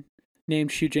man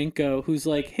named Shujinko who's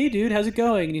like, "Hey, dude, how's it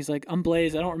going?" And he's like, "I'm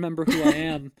Blaze. I don't remember who I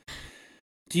am.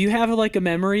 Do you have like a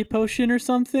memory potion or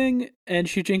something?" And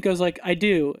Shujinko's like, "I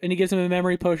do." And he gives him a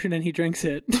memory potion and he drinks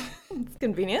it. It's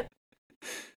convenient.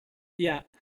 Yeah.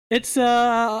 It's,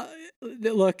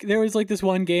 look, there was like this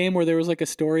one game where there was like a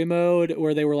story mode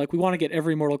where they were like, we want to get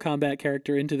every Mortal Kombat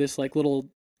character into this like little,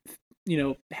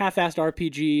 half-assed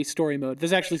RPG story mode.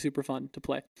 This is actually super fun to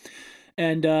play.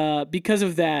 And because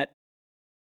of that,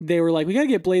 they were like, we got to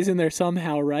get Blaze in there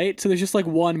somehow, right? So there's just like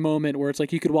one moment where it's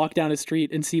like you could walk down a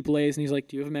street and see Blaze and he's like,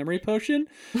 "Do you have a memory potion?"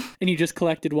 And you just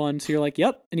collected one. So you're like,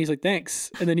 "Yep." And he's like, "Thanks."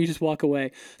 And then you just walk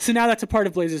away. So now that's a part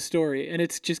of Blaze's story and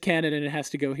it's just canon and it has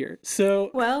to go here.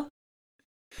 So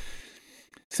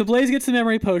Blaze gets the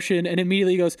memory potion and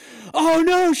immediately goes, "Oh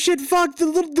no, shit, fuck,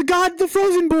 the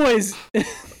frozen boys."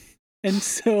 And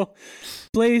so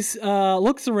Blaze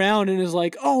looks around and is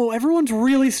like, "Oh, everyone's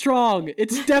really strong.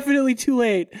 It's definitely too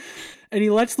late." And he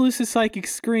lets loose a psychic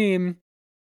scream,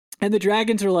 and the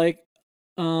dragons are like,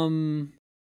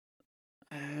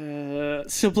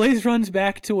 So Blaze runs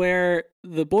back to where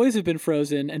the boys have been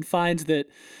frozen and finds that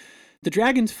the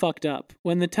dragons fucked up.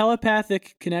 When the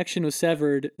telepathic connection was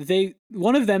severed,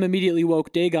 one of them immediately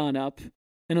woke Dagon up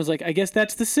and was like, "I guess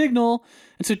that's the signal."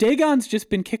 And so Dagon's just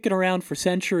been kicking around for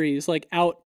centuries, like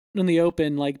out in the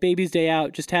open, like Baby's Day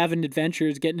Out, just having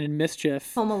adventures, getting in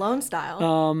mischief. Home Alone style.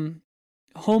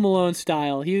 Home Alone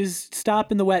style. He was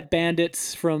stopping the wet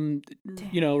bandits from,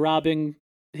 robbing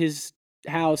his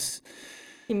house.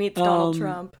 He meets Donald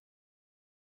Trump.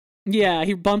 Yeah,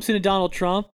 he bumps into Donald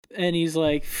Trump, and he's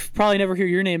like, "Probably never hear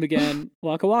your name again,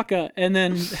 Waka Waka." And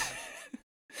then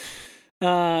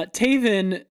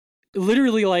Taven,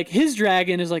 literally, like, his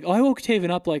dragon is like, "Oh, I woke Taven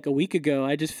up like a week ago.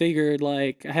 I just figured,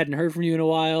 like, I hadn't heard from you in a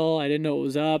while. I didn't know what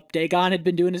was up. Dagon had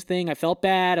been doing his thing. I felt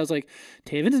bad." I was like,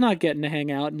 Taven's not getting to hang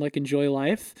out and, like, enjoy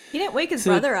life. He didn't wake his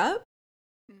brother up?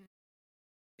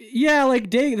 Yeah,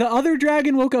 like, the other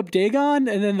dragon woke up Dagon,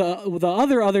 and then the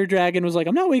other dragon was like,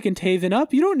 "I'm not waking Taven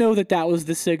up. You don't know that was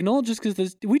the signal, just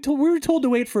because we were told to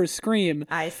wait for a scream."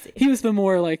 I see. He was the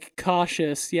more, like,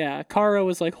 cautious. Yeah, Kara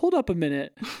was like, "Hold up a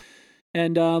minute."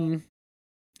 And, so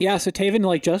Taven,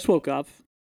 like, just woke up,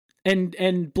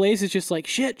 and Blaze is just like,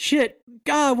 shit,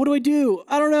 God, what do I do?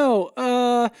 I don't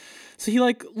know. So he,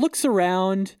 like, looks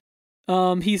around.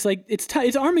 He's like,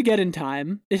 it's Armageddon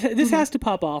time. This has to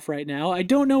pop off right now. I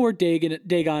don't know where Dagon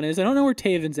is. I don't know where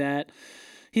Taven's at.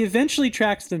 He eventually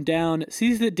tracks them down,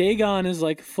 sees that Dagon is,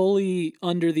 like, fully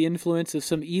under the influence of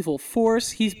some evil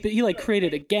force. He like,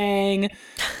 created a gang.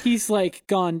 He's, like,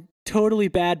 gone totally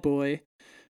bad boy.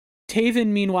 Taven,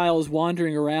 meanwhile, is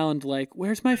wandering around like,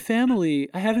 "Where's my family?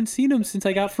 I haven't seen them since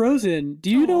I got frozen. Do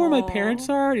you know where my parents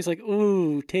are?" And he's like,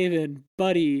 "Ooh, Taven,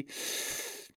 buddy.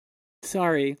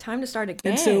 Sorry. Time to start a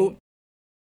gang." And so,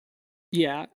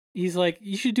 yeah, he's like,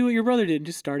 "You should do what your brother did and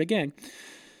just start a gang."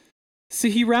 So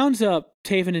he rounds up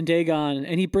Taven and Dagon,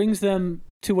 and he brings them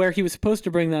to where he was supposed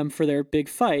to bring them for their big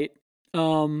fight,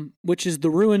 which is the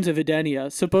ruins of Edenia.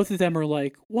 So both of them are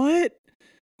like, "What?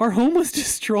 Our home was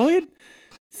destroyed?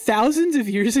 Thousands of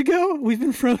years ago? We've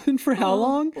been frozen for how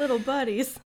long?" Little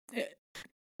buddies.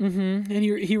 And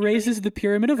he raises the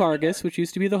Pyramid of Argus, which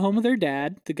used to be the home of their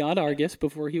dad, the god Argus,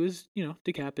 before he was,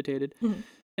 decapitated.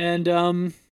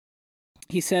 And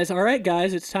he says, "All right,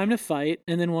 guys, it's time to fight.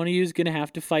 And then one of you is going to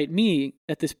have to fight me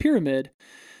at this pyramid."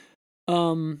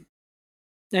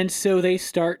 And so they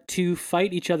start to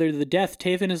fight each other to the death.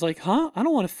 Taven is like, "Huh? I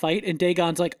don't want to fight." And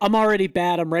Dagon's like, "I'm already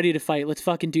bad. I'm ready to fight. Let's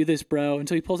fucking do this, bro." And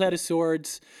so he pulls out his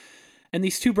swords. And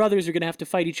these two brothers are going to have to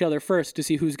fight each other first to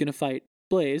see who's going to fight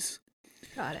Blaze.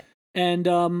 Got it.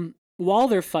 And while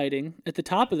they're fighting at the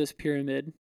top of this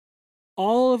pyramid,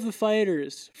 all of the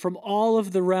fighters from all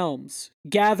of the realms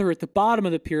gather at the bottom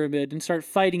of the pyramid and start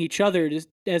fighting each other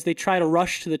as they try to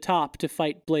rush to the top to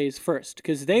fight Blaze first.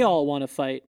 Because they all want to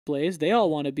fight Blaze. They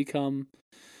all want to become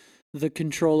the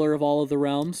controller of all of the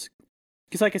realms.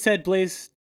 Because like I said, Blaze,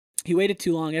 he waited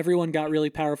too long. Everyone got really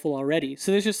powerful already.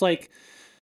 So there's just like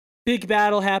big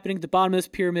battle happening at the bottom of this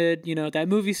pyramid. That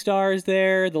movie star is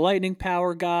there. The lightning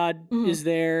power god is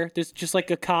there. There's just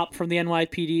like a cop from the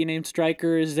NYPD named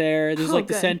Stryker is there. There's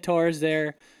the centaurs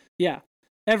there. Yeah.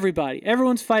 Everybody.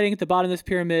 Everyone's fighting at the bottom of this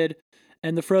pyramid,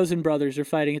 and the Frozen brothers are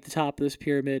fighting at the top of this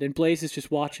pyramid, and Blaze is just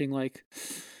watching like,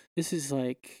 this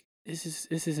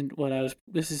isn't what I was,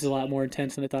 this is a lot more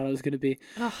intense than I thought it was going to be.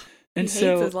 Ugh, and he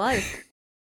hates his life.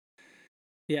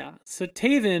 Yeah. So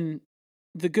Taven,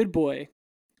 the good boy,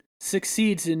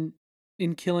 succeeds in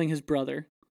killing his brother.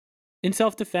 In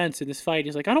self-defense in this fight,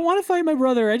 he's like, I don't want to fight my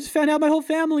brother. I just found out my whole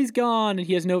family's gone. And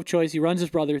he has no choice. He runs his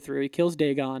brother through. He kills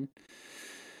Dagon.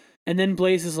 And then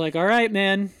Blaze is like, all right,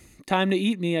 man, time to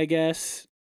eat me, I guess.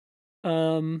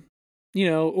 Or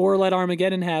let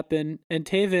Armageddon happen. And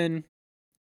Taven,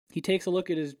 he takes a look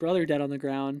at his brother dead on the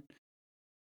ground.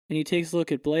 And he takes a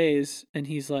look at Blaze. And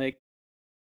he's like,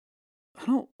 I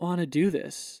don't want to do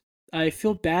this. I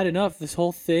feel bad enough. This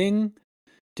whole thing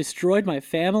destroyed my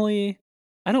family.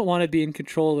 I don't want to be in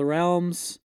control of the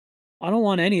realms. I don't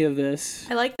want any of this.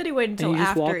 I like that he waited until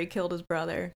after he killed his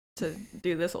brother to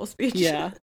do this whole speech.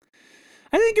 Yeah.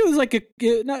 I think it was like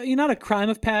not a crime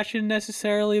of passion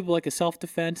necessarily, but like a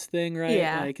self-defense thing, right?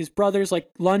 Yeah. Like his brother's like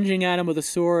lunging at him with a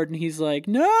sword and he's like,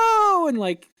 no! And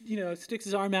like, sticks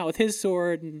his arm out with his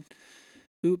sword and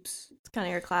oops. It's kind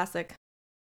of your classic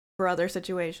brother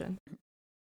situation.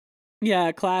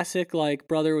 Yeah, classic, like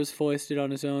brother was foisted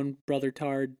on his own brother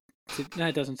tard.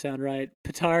 That doesn't sound right.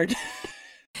 Petard.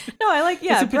 No, I like,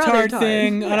 yeah, it's a petard tard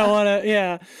thing. Yeah. I don't want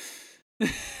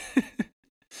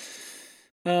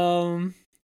to,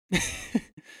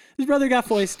 his brother got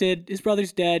foisted. His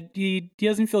brother's dead. He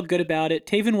doesn't feel good about it.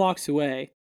 Taven walks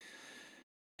away.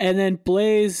 And then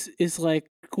Blaze is like,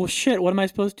 well, shit, what am I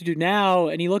supposed to do now?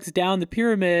 And he looks down the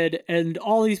pyramid, and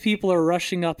all these people are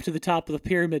rushing up to the top of the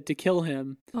pyramid to kill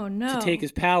him. Oh, no. To take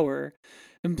his power.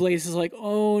 And Blaze is like,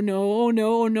 oh, no, oh,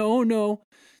 no, oh, no, oh, no.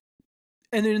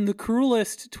 And then in the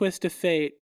cruelest twist of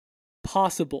fate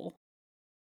possible,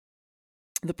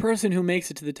 the person who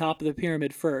makes it to the top of the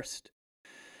pyramid first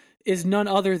is none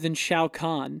other than Shao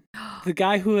Kahn, the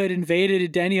guy who had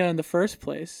invaded Edenia in the first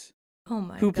place. Oh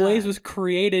my who God. Blaze was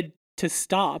created to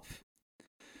stop.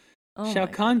 Oh Shao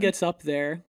my Kahn God. gets up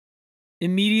there,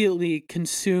 immediately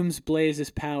consumes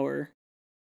Blaze's power,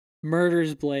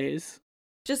 murders Blaze.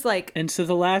 Just like And so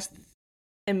the last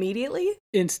immediately?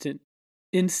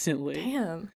 instantly.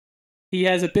 Damn. He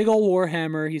has a big old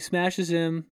warhammer. He smashes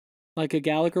him like a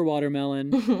Gallagher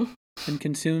watermelon and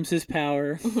consumes his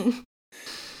power.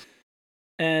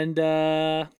 And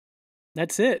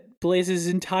that's it. Blaze's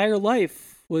entire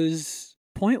life was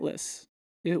pointless.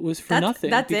 It was for nothing.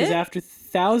 That's because it? after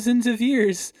thousands of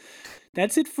years,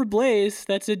 that's it for Blaze.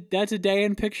 That's a day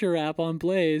in picture wrap on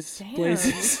Blaze. Damn.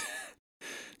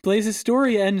 Blaze's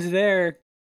story ends there.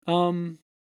 And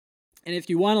if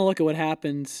you want to look at what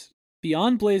happens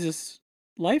beyond Blaze's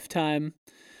lifetime,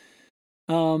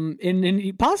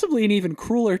 in possibly an even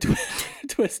crueler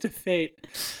twist of fate,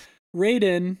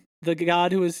 Raiden, the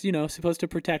god who is, supposed to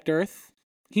protect Earth,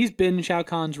 he's been Shao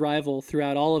Kahn's rival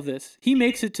throughout all of this. He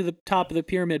makes it to the top of the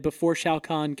pyramid before Shao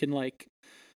Kahn can,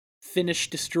 finish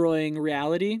destroying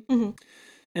reality. Mm-hmm.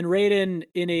 And Raiden,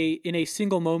 in a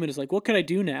single moment, is like, what could I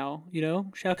do now?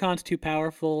 Shao Kahn's too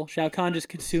powerful. Shao Kahn just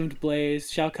consumed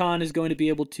Blaze. Shao Kahn is going to be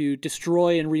able to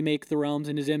destroy and remake the realms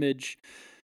in his image.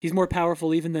 He's more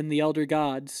powerful even than the Elder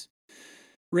Gods.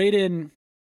 Raiden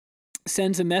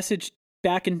sends a message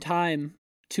back in time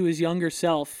to his younger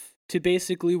self to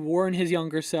basically warn his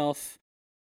younger self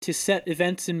to set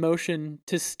events in motion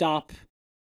to stop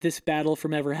this battle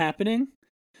from ever happening.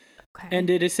 Okay. And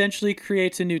it essentially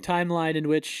creates a new timeline in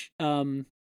which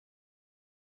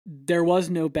there was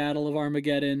no battle of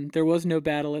Armageddon. There was no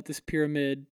battle at this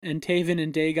pyramid. And Taven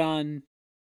and Dagon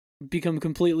become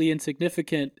completely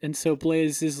insignificant. And so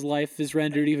Blaze's life is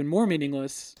rendered even more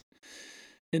meaningless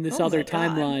in this other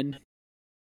timeline.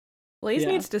 Blaze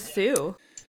needs to sue.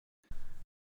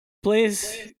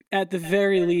 Blaze, at the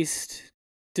very least,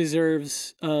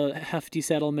 deserves a hefty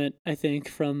settlement, I think,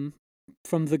 from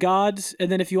the gods.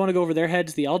 And then if you want to go over their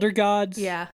heads, the Elder Gods.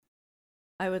 Yeah,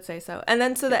 I would say so. And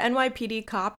then so the NYPD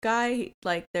cop guy,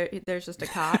 there's just a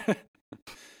cop.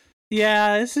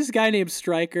 Yeah, this is a guy named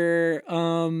Stryker.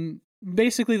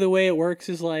 Basically the way it works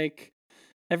is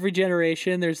every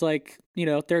generation there's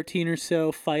 13 or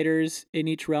so fighters in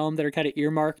each realm that are kind of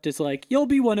earmarked as you'll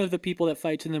be one of the people that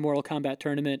fights in the Mortal Kombat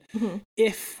tournament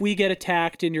if we get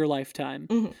attacked in your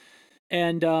lifetime.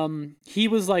 And he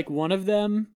was one of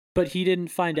them, but he didn't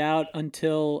find out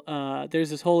until there's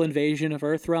this whole invasion of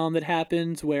Earthrealm that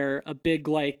happens where a big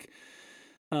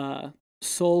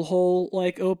soul hole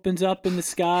opens up in the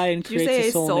sky and Did you creates say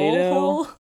a soul hole?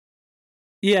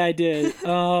 Yeah, I did.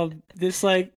 This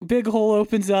big hole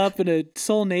opens up and a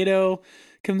Soulnado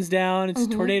comes down. It's a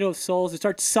tornado of souls. It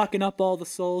starts sucking up all the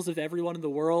souls of everyone in the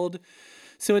world.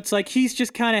 So it's like he's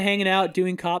just kind of hanging out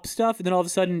doing cop stuff, and then all of a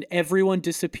sudden everyone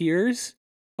disappears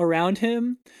around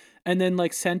him, and then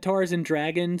like centaurs and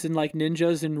dragons and like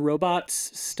ninjas and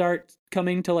robots start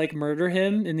coming to like murder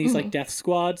him in these like death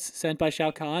squads sent by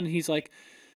Shao Kahn. And he's like,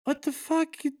 what the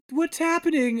fuck? What's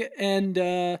happening?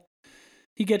 And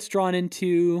he gets drawn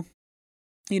into,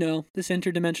 you know, this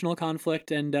interdimensional conflict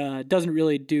and doesn't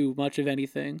really do much of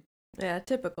anything. Yeah,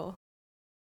 typical.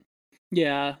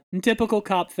 Yeah, in typical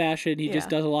cop fashion, he just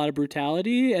does a lot of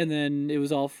brutality, and then it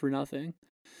was all for nothing.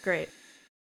 Great.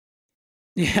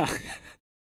 Yeah.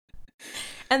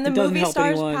 And the movie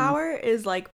star's power is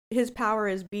like, his power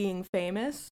is being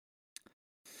famous.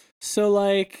 So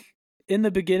like in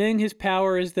the beginning, his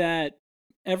power is that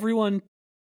everyone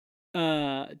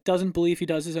doesn't believe he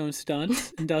does his own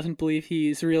stunts and doesn't believe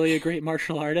he's really a great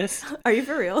martial artist. Are you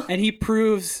for real? And he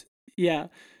proves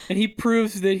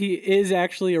that he is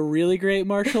actually a really great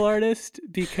martial artist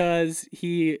because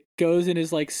he goes and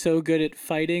is like so good at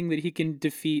fighting that he can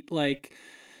defeat like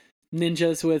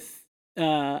ninjas with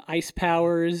ice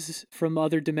powers from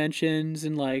other dimensions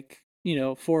and like, you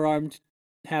know, four-armed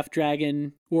half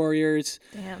dragon warriors.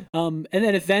 Damn. And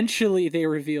then eventually they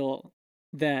reveal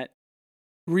that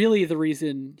really the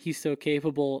reason he's so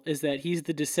capable is that he's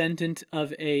the descendant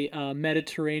of a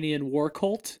Mediterranean war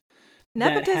cult.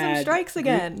 Nepotism strikes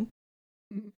again.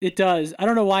 It does. I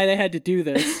don't know why they had to do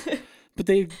this, but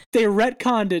they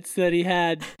retconned it so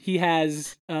that he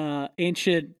has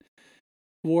ancient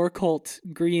war cult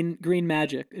green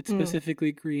magic. It's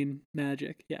specifically green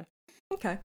magic. Yeah.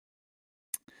 Okay.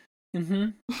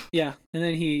 Yeah, and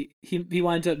then he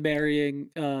winds up marrying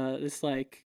this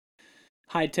like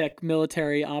high-tech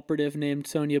military operative named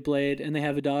Sonya Blade, and they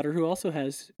have a daughter who also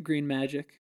has green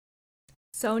magic.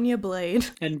 Sonya Blade.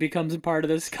 And becomes a part of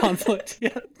this conflict.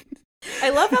 Yeah. I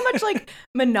love how much like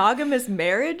monogamous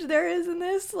marriage there is in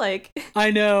this. Like,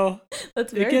 I know.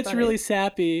 That's very It gets funny. really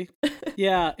sappy.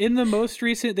 Yeah, in the most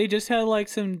recent, they just had like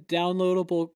some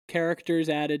downloadable characters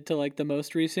added to like the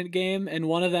most recent game, and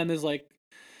one of them is like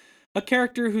a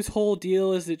character whose whole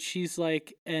deal is that she's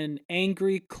like an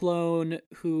angry clone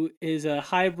who is a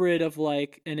hybrid of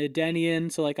like an Edenian,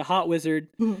 so like a hot wizard,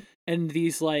 and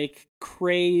these like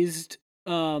crazed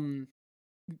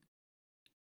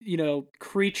you know,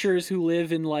 creatures who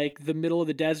live in like the middle of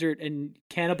the desert and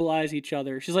cannibalize each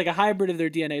other. She's like a hybrid of their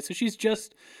DNA. So she's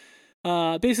just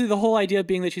basically the whole idea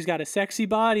being that she's got a sexy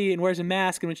body and wears a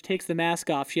mask, and when she takes the mask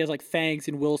off, she has like fangs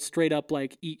and will straight up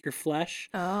like eat your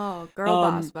flesh. Oh, girl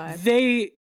boss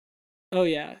vibe. Oh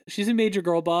yeah, she's a major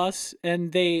girl boss,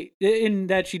 and in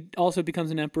that she also becomes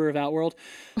an emperor of Outworld.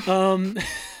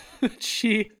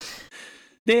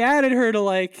 They added her to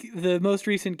like the most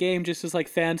recent game just as like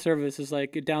fan service, as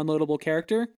like a downloadable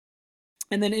character,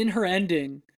 and then in her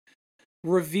ending,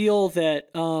 reveal that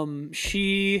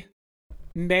she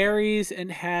marries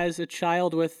and has a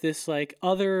child with this like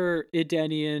other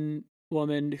Edenian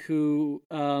woman who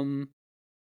they're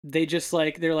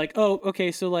like, oh,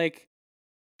 okay, so like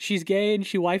she's gay and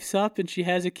she wifes up and she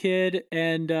has a kid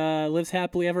and lives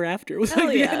happily ever after. It was Hell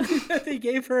like the ending that they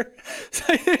gave her.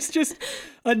 So there's just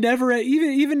a never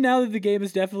even now that the game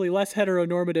is definitely less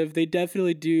heteronormative, they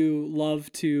definitely do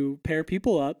love to pair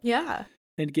people up. Yeah.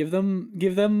 And give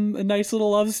them a nice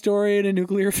little love story and a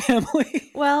nuclear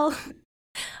family. Well,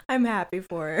 I'm happy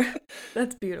for her.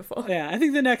 That's beautiful. Yeah, I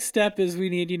think the next step is we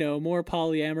need, you know, more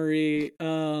polyamory.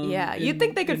 Yeah, you'd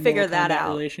think they could figure that out.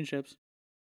 Relationships.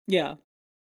 Yeah.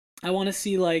 I want to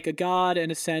see like a god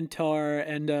and a centaur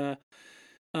and a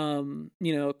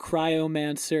you know,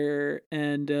 cryomancer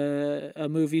and a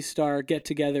movie star get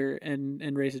together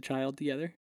and raise a child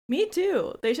together. Me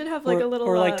too. They should have like a little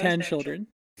or like 10 children.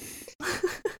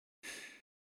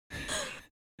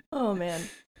 Oh man.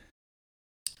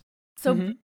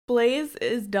 So Blaze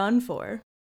is done for.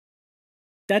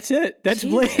 That's it. That's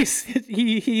Jesus.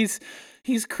 Blaze.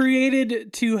 He's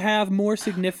created to have more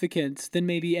significance than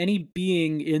maybe any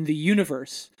being in the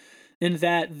universe, in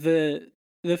that the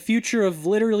future of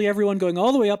literally everyone going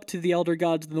all the way up to the elder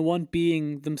gods and the one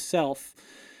being themselves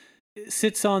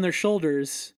sits on their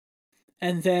shoulders.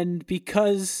 And then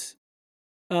because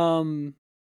best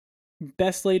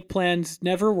laid plans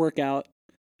never work out,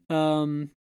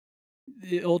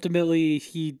 ultimately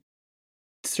he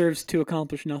serves to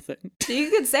accomplish nothing. So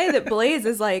you could say that Blaze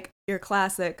is like your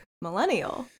classic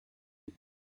millennial.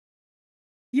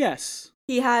 Yes.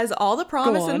 He has all the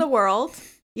promise in the world,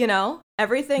 you know,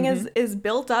 everything is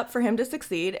built up for him to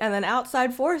succeed, and then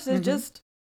outside forces just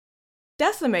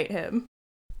decimate him.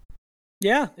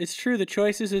 Yeah, it's true. The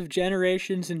choices of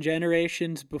generations and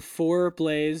generations before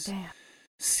Blaze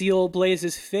seal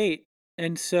Blaze's fate.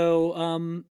 And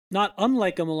so, not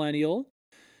unlike a millennial,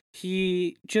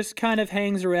 he just kind of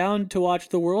hangs around to watch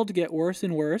the world get worse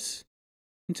and worse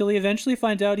until he eventually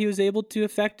finds out he was able to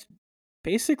affect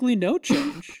basically no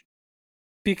change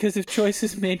because of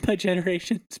choices made by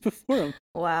generations before him.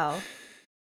 Wow.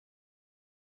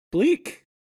 Bleak.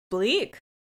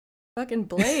 Fucking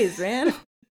Blaze, man.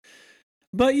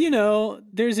 But,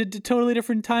 there's a totally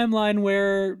different timeline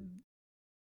where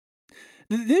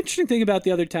the interesting thing about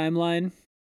the other timeline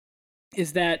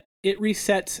is that it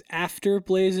resets after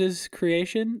Blaze's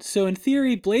creation. So in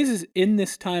theory, Blaze is in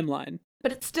this timeline.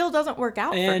 But it still doesn't work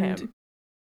out for him.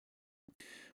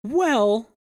 Well,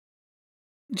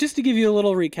 just to give you a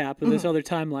little recap of this other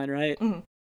timeline, right?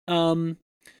 Mm-hmm.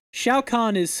 Shao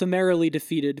Kahn is summarily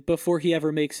defeated before he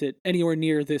ever makes it anywhere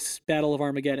near this Battle of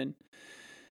Armageddon.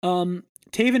 Taven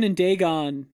and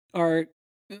Dagon are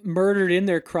murdered in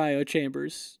their cryo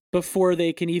chambers before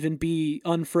they can even be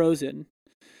unfrozen.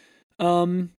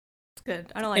 It's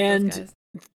good. I don't like those guys.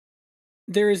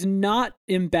 There is not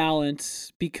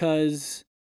imbalance because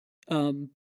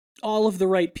all of the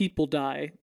right people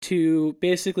die to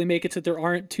basically make it so that there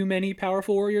aren't too many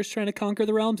powerful warriors trying to conquer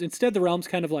the realms. Instead, the realms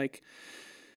kind of like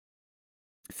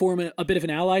form a bit of an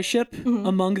allyship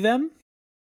among them.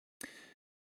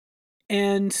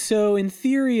 And so in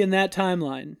theory, in that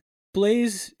timeline,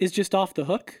 Blaze is just off the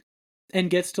hook and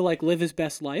gets to like live his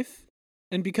best life.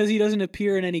 And because he doesn't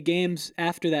appear in any games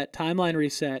after that timeline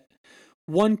reset,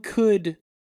 one could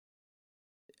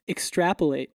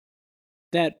extrapolate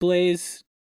that Blaze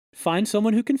finds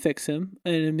someone who can fix him,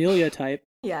 an Amelia type.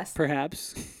 Yes.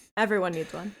 Perhaps. Everyone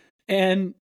needs one.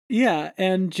 And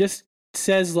just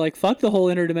says like, fuck the whole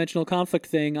interdimensional conflict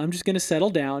thing. I'm just going to settle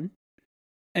down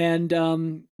and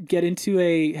get into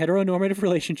a heteronormative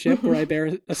relationship where I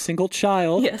bear a single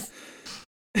child. Yes.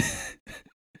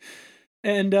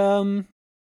 And,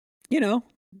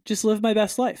 just live my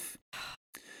best life.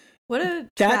 What a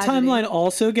That tragedy. timeline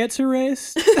also gets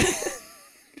erased.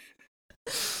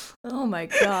 Oh my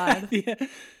god.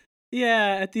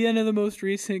 Yeah, at the end of the most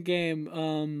recent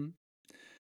game,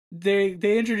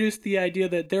 they introduced the idea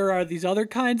that there are these other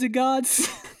kinds of gods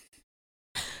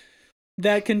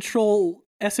that control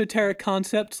esoteric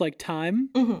concepts like time.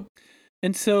 Mm-hmm.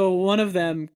 And so one of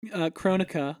them,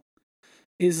 Kronika,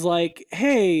 is like,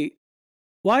 hey,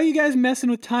 why are you guys messing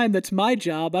with time? That's my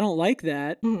job. I don't like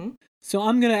that. Mm-hmm. So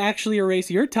I'm going to actually erase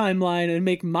your timeline and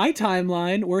make my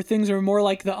timeline where things are more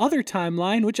like the other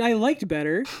timeline, which I liked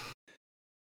better.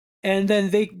 And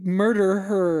then they murder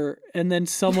her, and then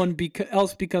someone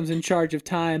else becomes in charge of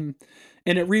time,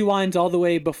 and it rewinds all the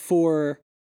way before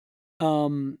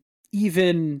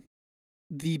even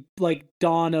the like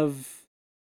dawn of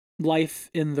life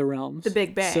in the realms. The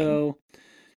Big Bang. So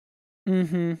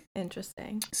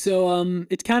Interesting. So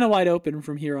it's kind of wide open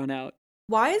from here on out.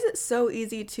 Why is it so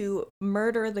easy to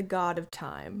murder the god of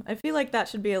time? I feel like that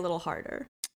should be a little harder.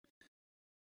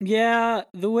 Yeah,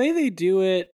 the way they do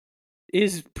it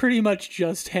is pretty much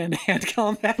just hand-to-hand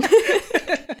combat.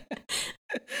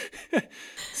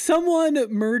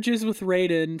 Someone merges with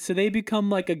Raiden, so they become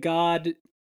like a god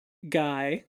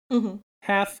guy. Mm-hmm.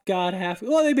 Half god, half...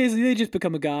 Well, they just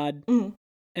become a god.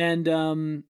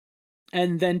 Mm-hmm.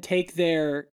 And then take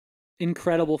their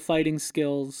incredible fighting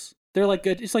skills. They're like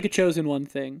it's like a Chosen One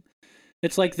thing.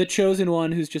 It's like the Chosen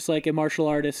One, who's just like a martial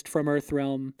artist from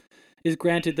Earthrealm, is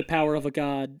granted the power of a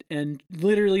god and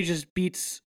literally just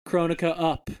beats Kronika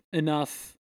up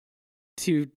enough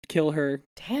to kill her.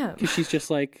 Damn. Because she's just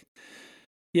like...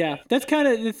 Yeah, that's kind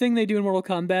of the thing they do in Mortal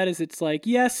Kombat is it's like,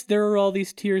 yes, there are all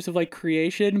these tiers of like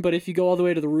creation, but if you go all the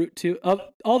way to the root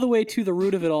all the way to the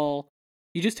root of it all,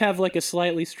 you just have like a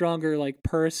slightly stronger like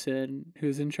person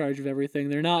who's in charge of everything.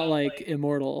 They're not like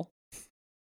immortal.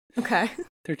 Okay.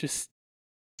 They're just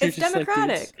It's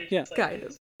democratic. Like, yeah. Kind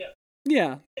of.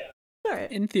 Yeah. All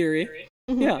right. In theory.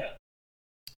 Mm-hmm. Yeah.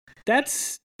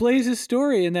 That's Blaze's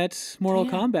story, and that's Mortal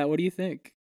Kombat. What do you think?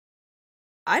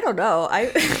 I don't know. I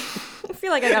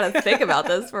feel like I gotta think about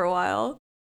this for a while.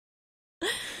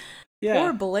 Yeah.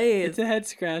 Poor Blaze. It's a head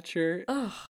scratcher.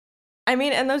 Ugh. I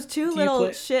mean, and those two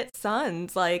little shit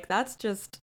sons, like, that's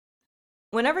just...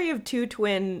 Whenever you have two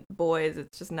twin boys,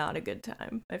 it's just not a good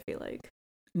time, I feel like.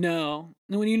 No.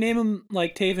 When you name them,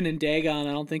 like, Taven and Dagon,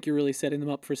 I don't think you're really setting them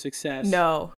up for success.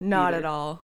 No, not at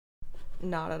all.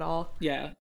 Not at all.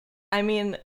 Yeah. I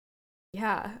mean,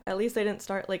 yeah, at least they didn't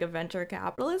start, like, a venture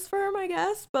capitalist firm, I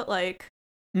guess, but, like,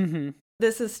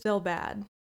 this is still bad.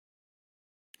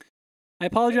 I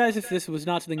apologize if this was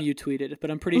not something you tweeted, but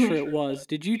I'm pretty sure it was.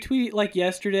 Did you tweet, like,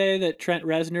 yesterday that Trent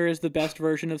Reznor is the best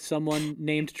version of someone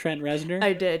named Trent Reznor?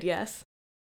 I did, yes.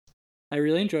 I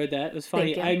really enjoyed that. It was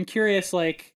funny. Thank you. I'm curious,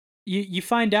 like, you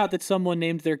find out that someone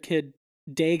named their kid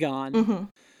Dagon. Mm-hmm.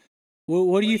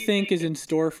 What do you think is in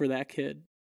store for that kid?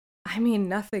 I mean,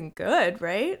 nothing good,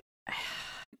 right?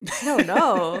 I don't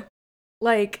know.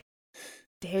 Like,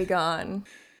 Dagon.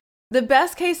 The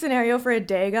best case scenario for a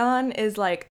Dagon is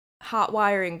like hot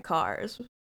wiring cars,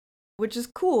 which is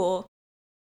cool,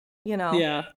 you know.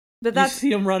 Yeah. But You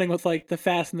see him running with like the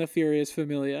Fast and the Furious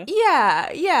Familia.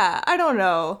 Yeah, I don't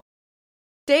know.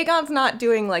 Dagon's not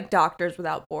doing like Doctors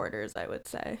Without Borders, I would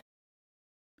say.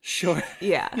 Sure.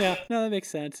 Yeah. Yeah, no, that makes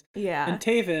sense. Yeah. And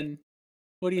Taven,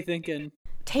 what are you thinking?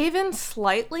 Taven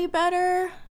slightly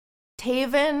better.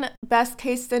 Taven, best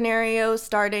case scenario,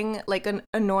 starting like an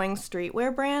annoying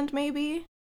streetwear brand, maybe.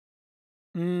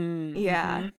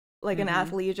 Yeah. Like an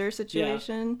athleisure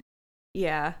situation.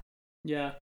 Yeah.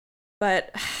 Yeah.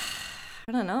 But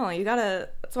I don't know.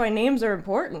 That's why names are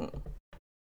important.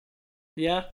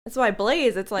 Yeah. That's why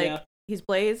Blaze, it's like, Yeah. he's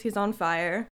Blaze, he's on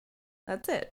fire. That's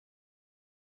it.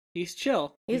 He's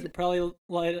chill. You could probably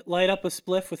light up a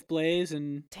spliff with Blaze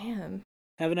and Damn.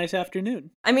 have a nice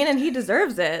afternoon. I mean, and he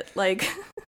deserves it. Like,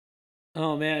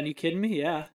 Oh man, you kidding me?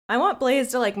 Yeah. I want Blaze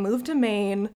to like move to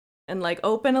Maine and like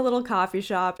open a little coffee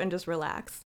shop and just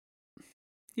relax.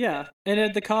 Yeah. And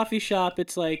at the coffee shop,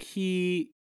 it's like he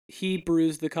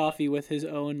brews the coffee with his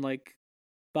own like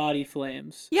body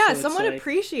flames. Yeah, So it's someone like,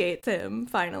 appreciates him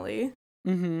finally.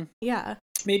 Yeah.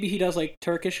 Maybe he does like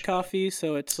Turkish coffee,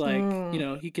 so it's like, you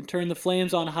know, he can turn the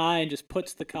flames on high and just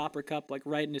puts the copper cup like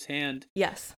right in his hand.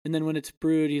 Yes. And then when it's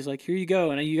brewed, he's like, "Here you go."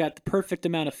 And you got the perfect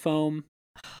amount of foam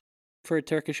for a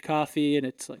Turkish coffee, and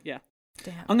it's like, yeah.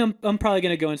 Damn. I'm probably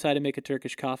going to go inside and make a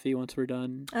Turkish coffee once we're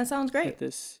done. That sounds great. With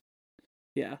this.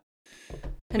 Yeah.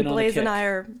 And Been on a Blaze and kick. I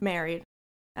are married,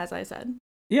 as I said.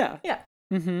 Yeah. Yeah.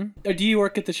 Do you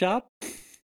work at the shop?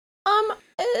 When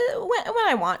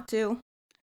I want to.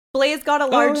 Blaze got a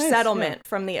large nice, settlement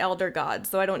from the Elder Gods,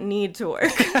 so I don't need to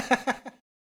work. That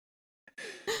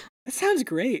sounds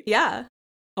great. Yeah.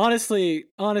 Honestly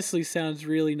sounds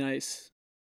really nice.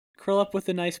 Curl up with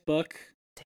a nice book,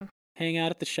 hang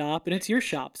out at the shop, and it's your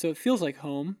shop, so it feels like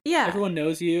home. Yeah. Everyone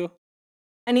knows you.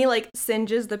 And he like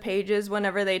singes the pages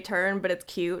whenever they turn, but it's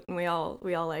cute and we all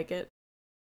like it.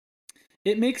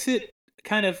 It makes it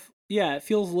kind of, yeah, it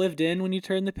feels lived in when you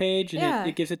turn the page, and Yeah.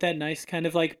 it gives it that nice kind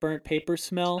of like burnt paper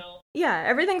smell. Yeah,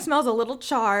 everything smells a little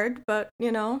charred, but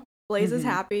you know, Blaze is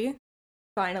happy.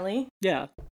 Finally. Yeah.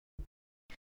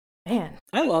 Man.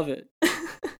 I love it.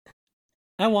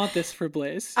 I want this for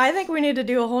Blaze. I think we need to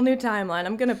do a whole new timeline.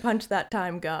 I'm gonna punch that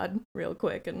time god real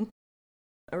quick and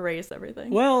erase everything.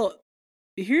 Well,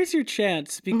 here's your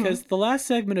chance, because the last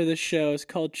segment of this show is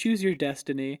called Choose Your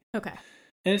Destiny. Okay.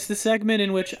 And it's the segment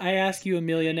in which I ask you,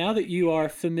 Amelia, now that you are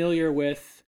familiar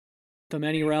with the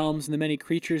many realms and the many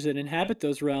creatures that inhabit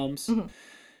those realms,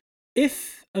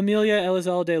 if Amelia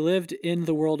Elizalde lived in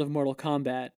the world of Mortal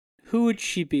Kombat, who would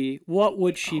she be? What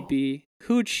would she be?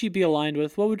 Who would she be aligned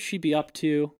with? What would she be up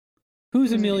to?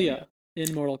 Who's Amelia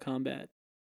in Mortal Kombat?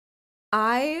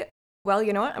 Well,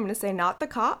 you know what? I'm gonna say not the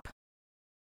cop.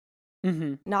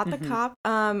 Not the cop.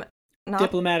 Not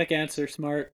Diplomatic answer,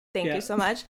 smart. Thank you so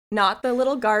much. Not the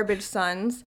little garbage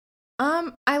sons.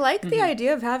 I like the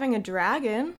idea of having a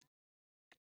dragon.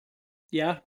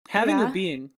 Yeah. Having or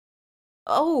being?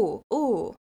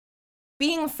 Oh.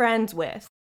 Being friends with.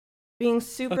 Being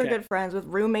super Okay. good friends with,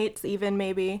 roommates even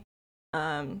maybe.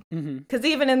 Because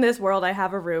even in this world I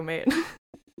have a roommate.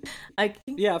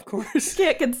 Yeah, of course.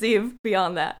 Can't conceive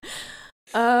beyond that.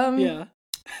 Yeah.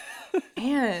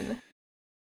 Man.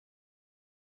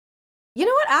 You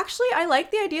know what? Actually, I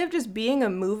like the idea of just being a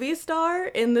movie star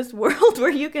in this world where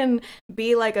you can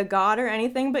be like a god or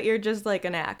anything, but you're just like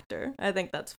an actor. I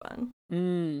think that's fun.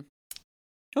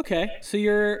 Okay, so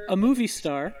you're a movie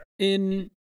star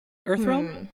in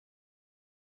Earthrealm?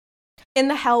 In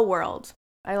the Hell world.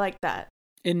 I like that.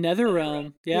 In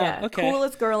Netherrealm. Yeah, okay.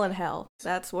 Coolest girl in hell.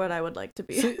 That's what I would like to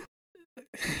be.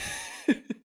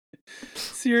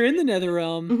 So you're in the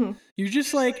Netherrealm. You're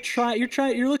just like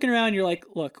you're looking around, you're like,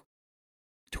 look,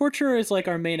 torture is like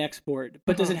our main export,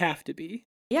 but does it have to be?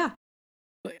 Yeah.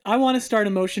 Like, I want to start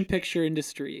a motion picture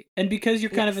industry. And because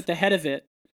you're kind of at the head of it,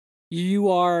 you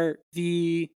are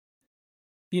the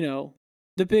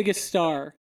biggest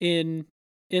star in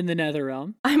the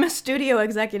Netherrealm. I'm a studio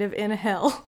executive in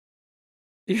hell.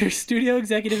 You're a studio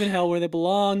executive in hell where they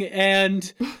belong,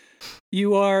 and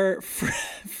you are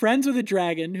friends with a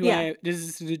dragon.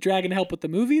 Does the dragon help with the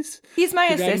movies? He's my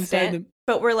assistant,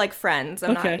 but we're like friends.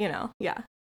 I'm not, yeah.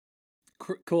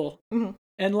 Cool.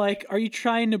 And like, are you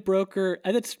trying to broker?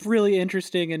 That's really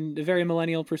interesting and a very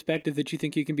millennial perspective that you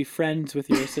think you can be friends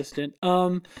with your assistant.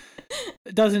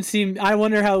 It doesn't seem. I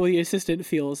wonder how the assistant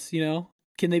feels. You know,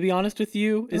 can they be honest with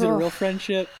you? Is it a real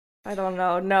friendship? I don't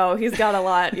know. No, he's got a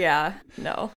lot. Yeah,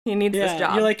 no, he needs this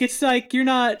job. You're like, it's like you're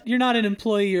not an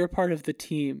employee. You're a part of the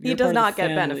team. He does not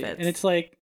get benefits, and it's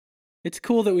like, it's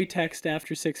cool that we text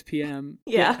after 6 p.m.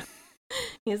 Yeah.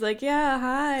 He's like, yeah,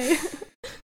 hi.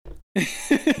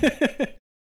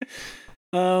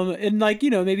 And like, you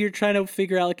know, maybe you're trying to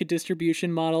figure out like a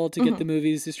distribution model to get the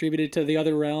movies distributed to the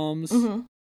other realms.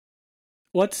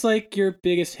 What's like your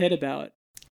biggest hit about?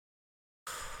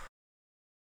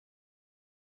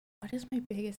 What is my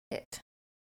biggest hit?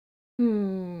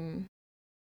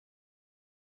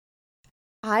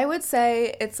 I would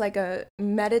say it's like a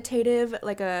meditative,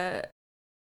 like a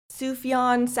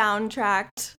Sufjan soundtrack,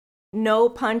 no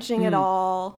punching at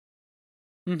all.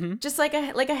 Just like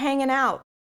a hanging out.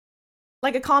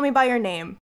 Like a Call Me By Your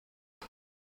Name.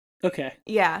 Okay.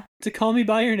 Yeah. To Call Me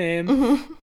By Your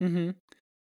Name.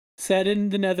 Set in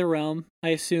the Netherrealm, I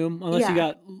assume, unless you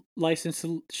got licensed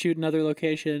to shoot in other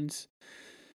locations.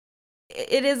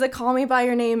 It is a Call Me By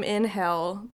Your Name in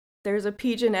hell. There's a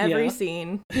peach in every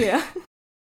scene. Yeah.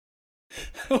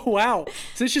 Oh, wow.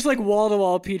 So it's just like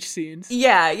wall-to-wall peach scenes.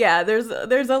 Yeah. There's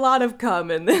a lot of cum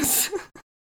in this.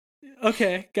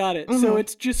 Okay, got it. So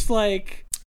it's just like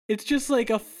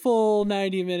a full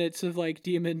 90 minutes of like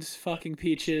demons fucking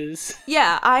peaches.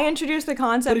 Yeah, I introduced the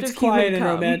concept of but it's quiet and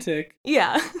cum. romantic.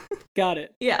 Yeah. Got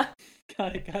it. Yeah.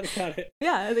 Got it.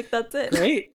 Yeah, I think that's it.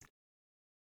 Great.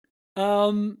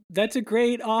 That's a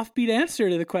great offbeat answer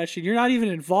to the question. You're not even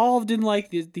involved in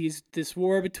like this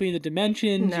war between the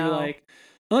dimensions. No. You're like,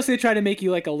 unless they try to make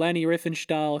you like a Leni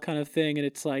Riefenstahl kind of thing, and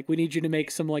it's like, we need you to make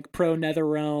some like pro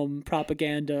Netherrealm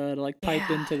propaganda to like pipe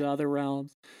into the other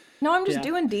realms. No, I'm just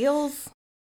doing deals,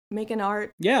 making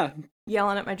art. Yeah.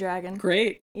 Yelling at my dragon.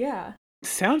 Great. Yeah.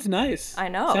 Sounds nice. I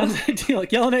know. Sounds ideal.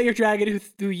 Like yelling at your dragon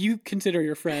who you consider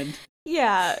your friend.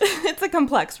 Yeah. It's a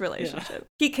complex relationship.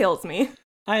 He kills me.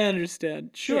 I understand.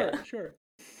 Sure.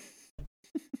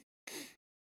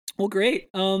 Well, great.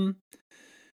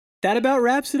 That about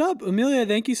wraps it up. Amelia,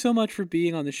 thank you so much for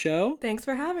being on the show. Thanks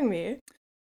for having me.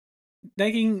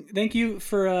 Thank you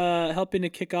for helping to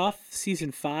kick off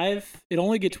season 5. It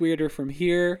only gets weirder from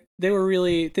here. Things were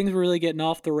really getting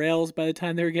off the rails by the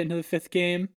time they were getting to the 5th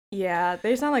game. Yeah,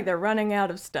 they sound like they're running out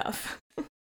of stuff.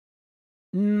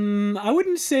 I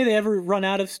wouldn't say they ever run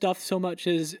out of stuff so much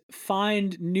as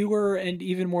find newer and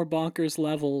even more bonkers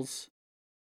levels.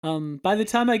 By the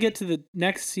time I get to the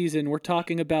next season, we're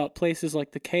talking about places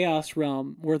like the Chaos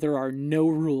Realm where there are no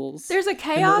rules. There's a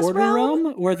Chaos and the Order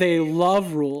Realm where they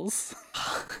love rules.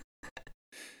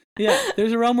 Yeah,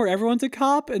 there's a realm where everyone's a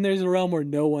cop, and there's a realm where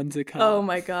no one's a cop. Oh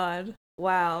my god.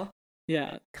 Wow.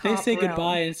 Yeah, Cop they say realm.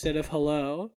 goodbye instead of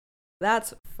hello.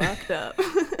 That's fucked up.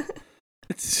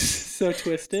 It's so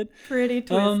twisted. Pretty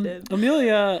twisted.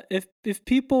 Amelia, if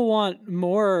people want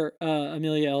more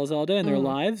Amelia Elizalde in their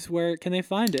lives, where can they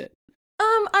find it?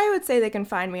 I would say they can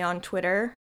find me on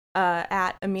Twitter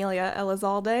at Amelia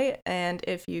Elizalde, and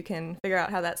if you can figure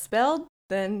out how that's spelled,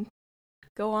 then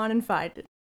go on and find it.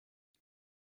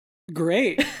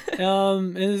 Great.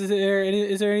 Is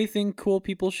there anything cool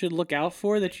people should look out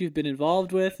for that you've been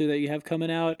involved with or that you have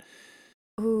coming out?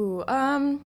 Ooh,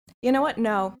 you know what?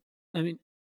 No. I mean,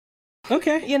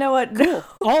 okay. You know what? Cool.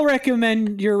 I'll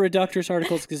recommend your Reductress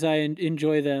articles because I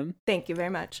enjoy them. Thank you very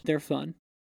much. They're fun.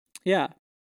 Yeah.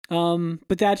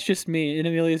 But that's just me. In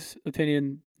Amelia's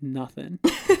opinion, nothing.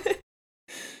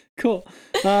 Cool.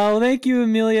 Well, thank you,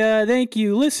 Amelia. Thank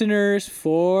you, listeners,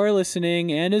 for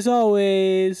listening. And as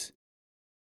always,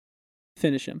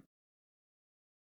 finish him.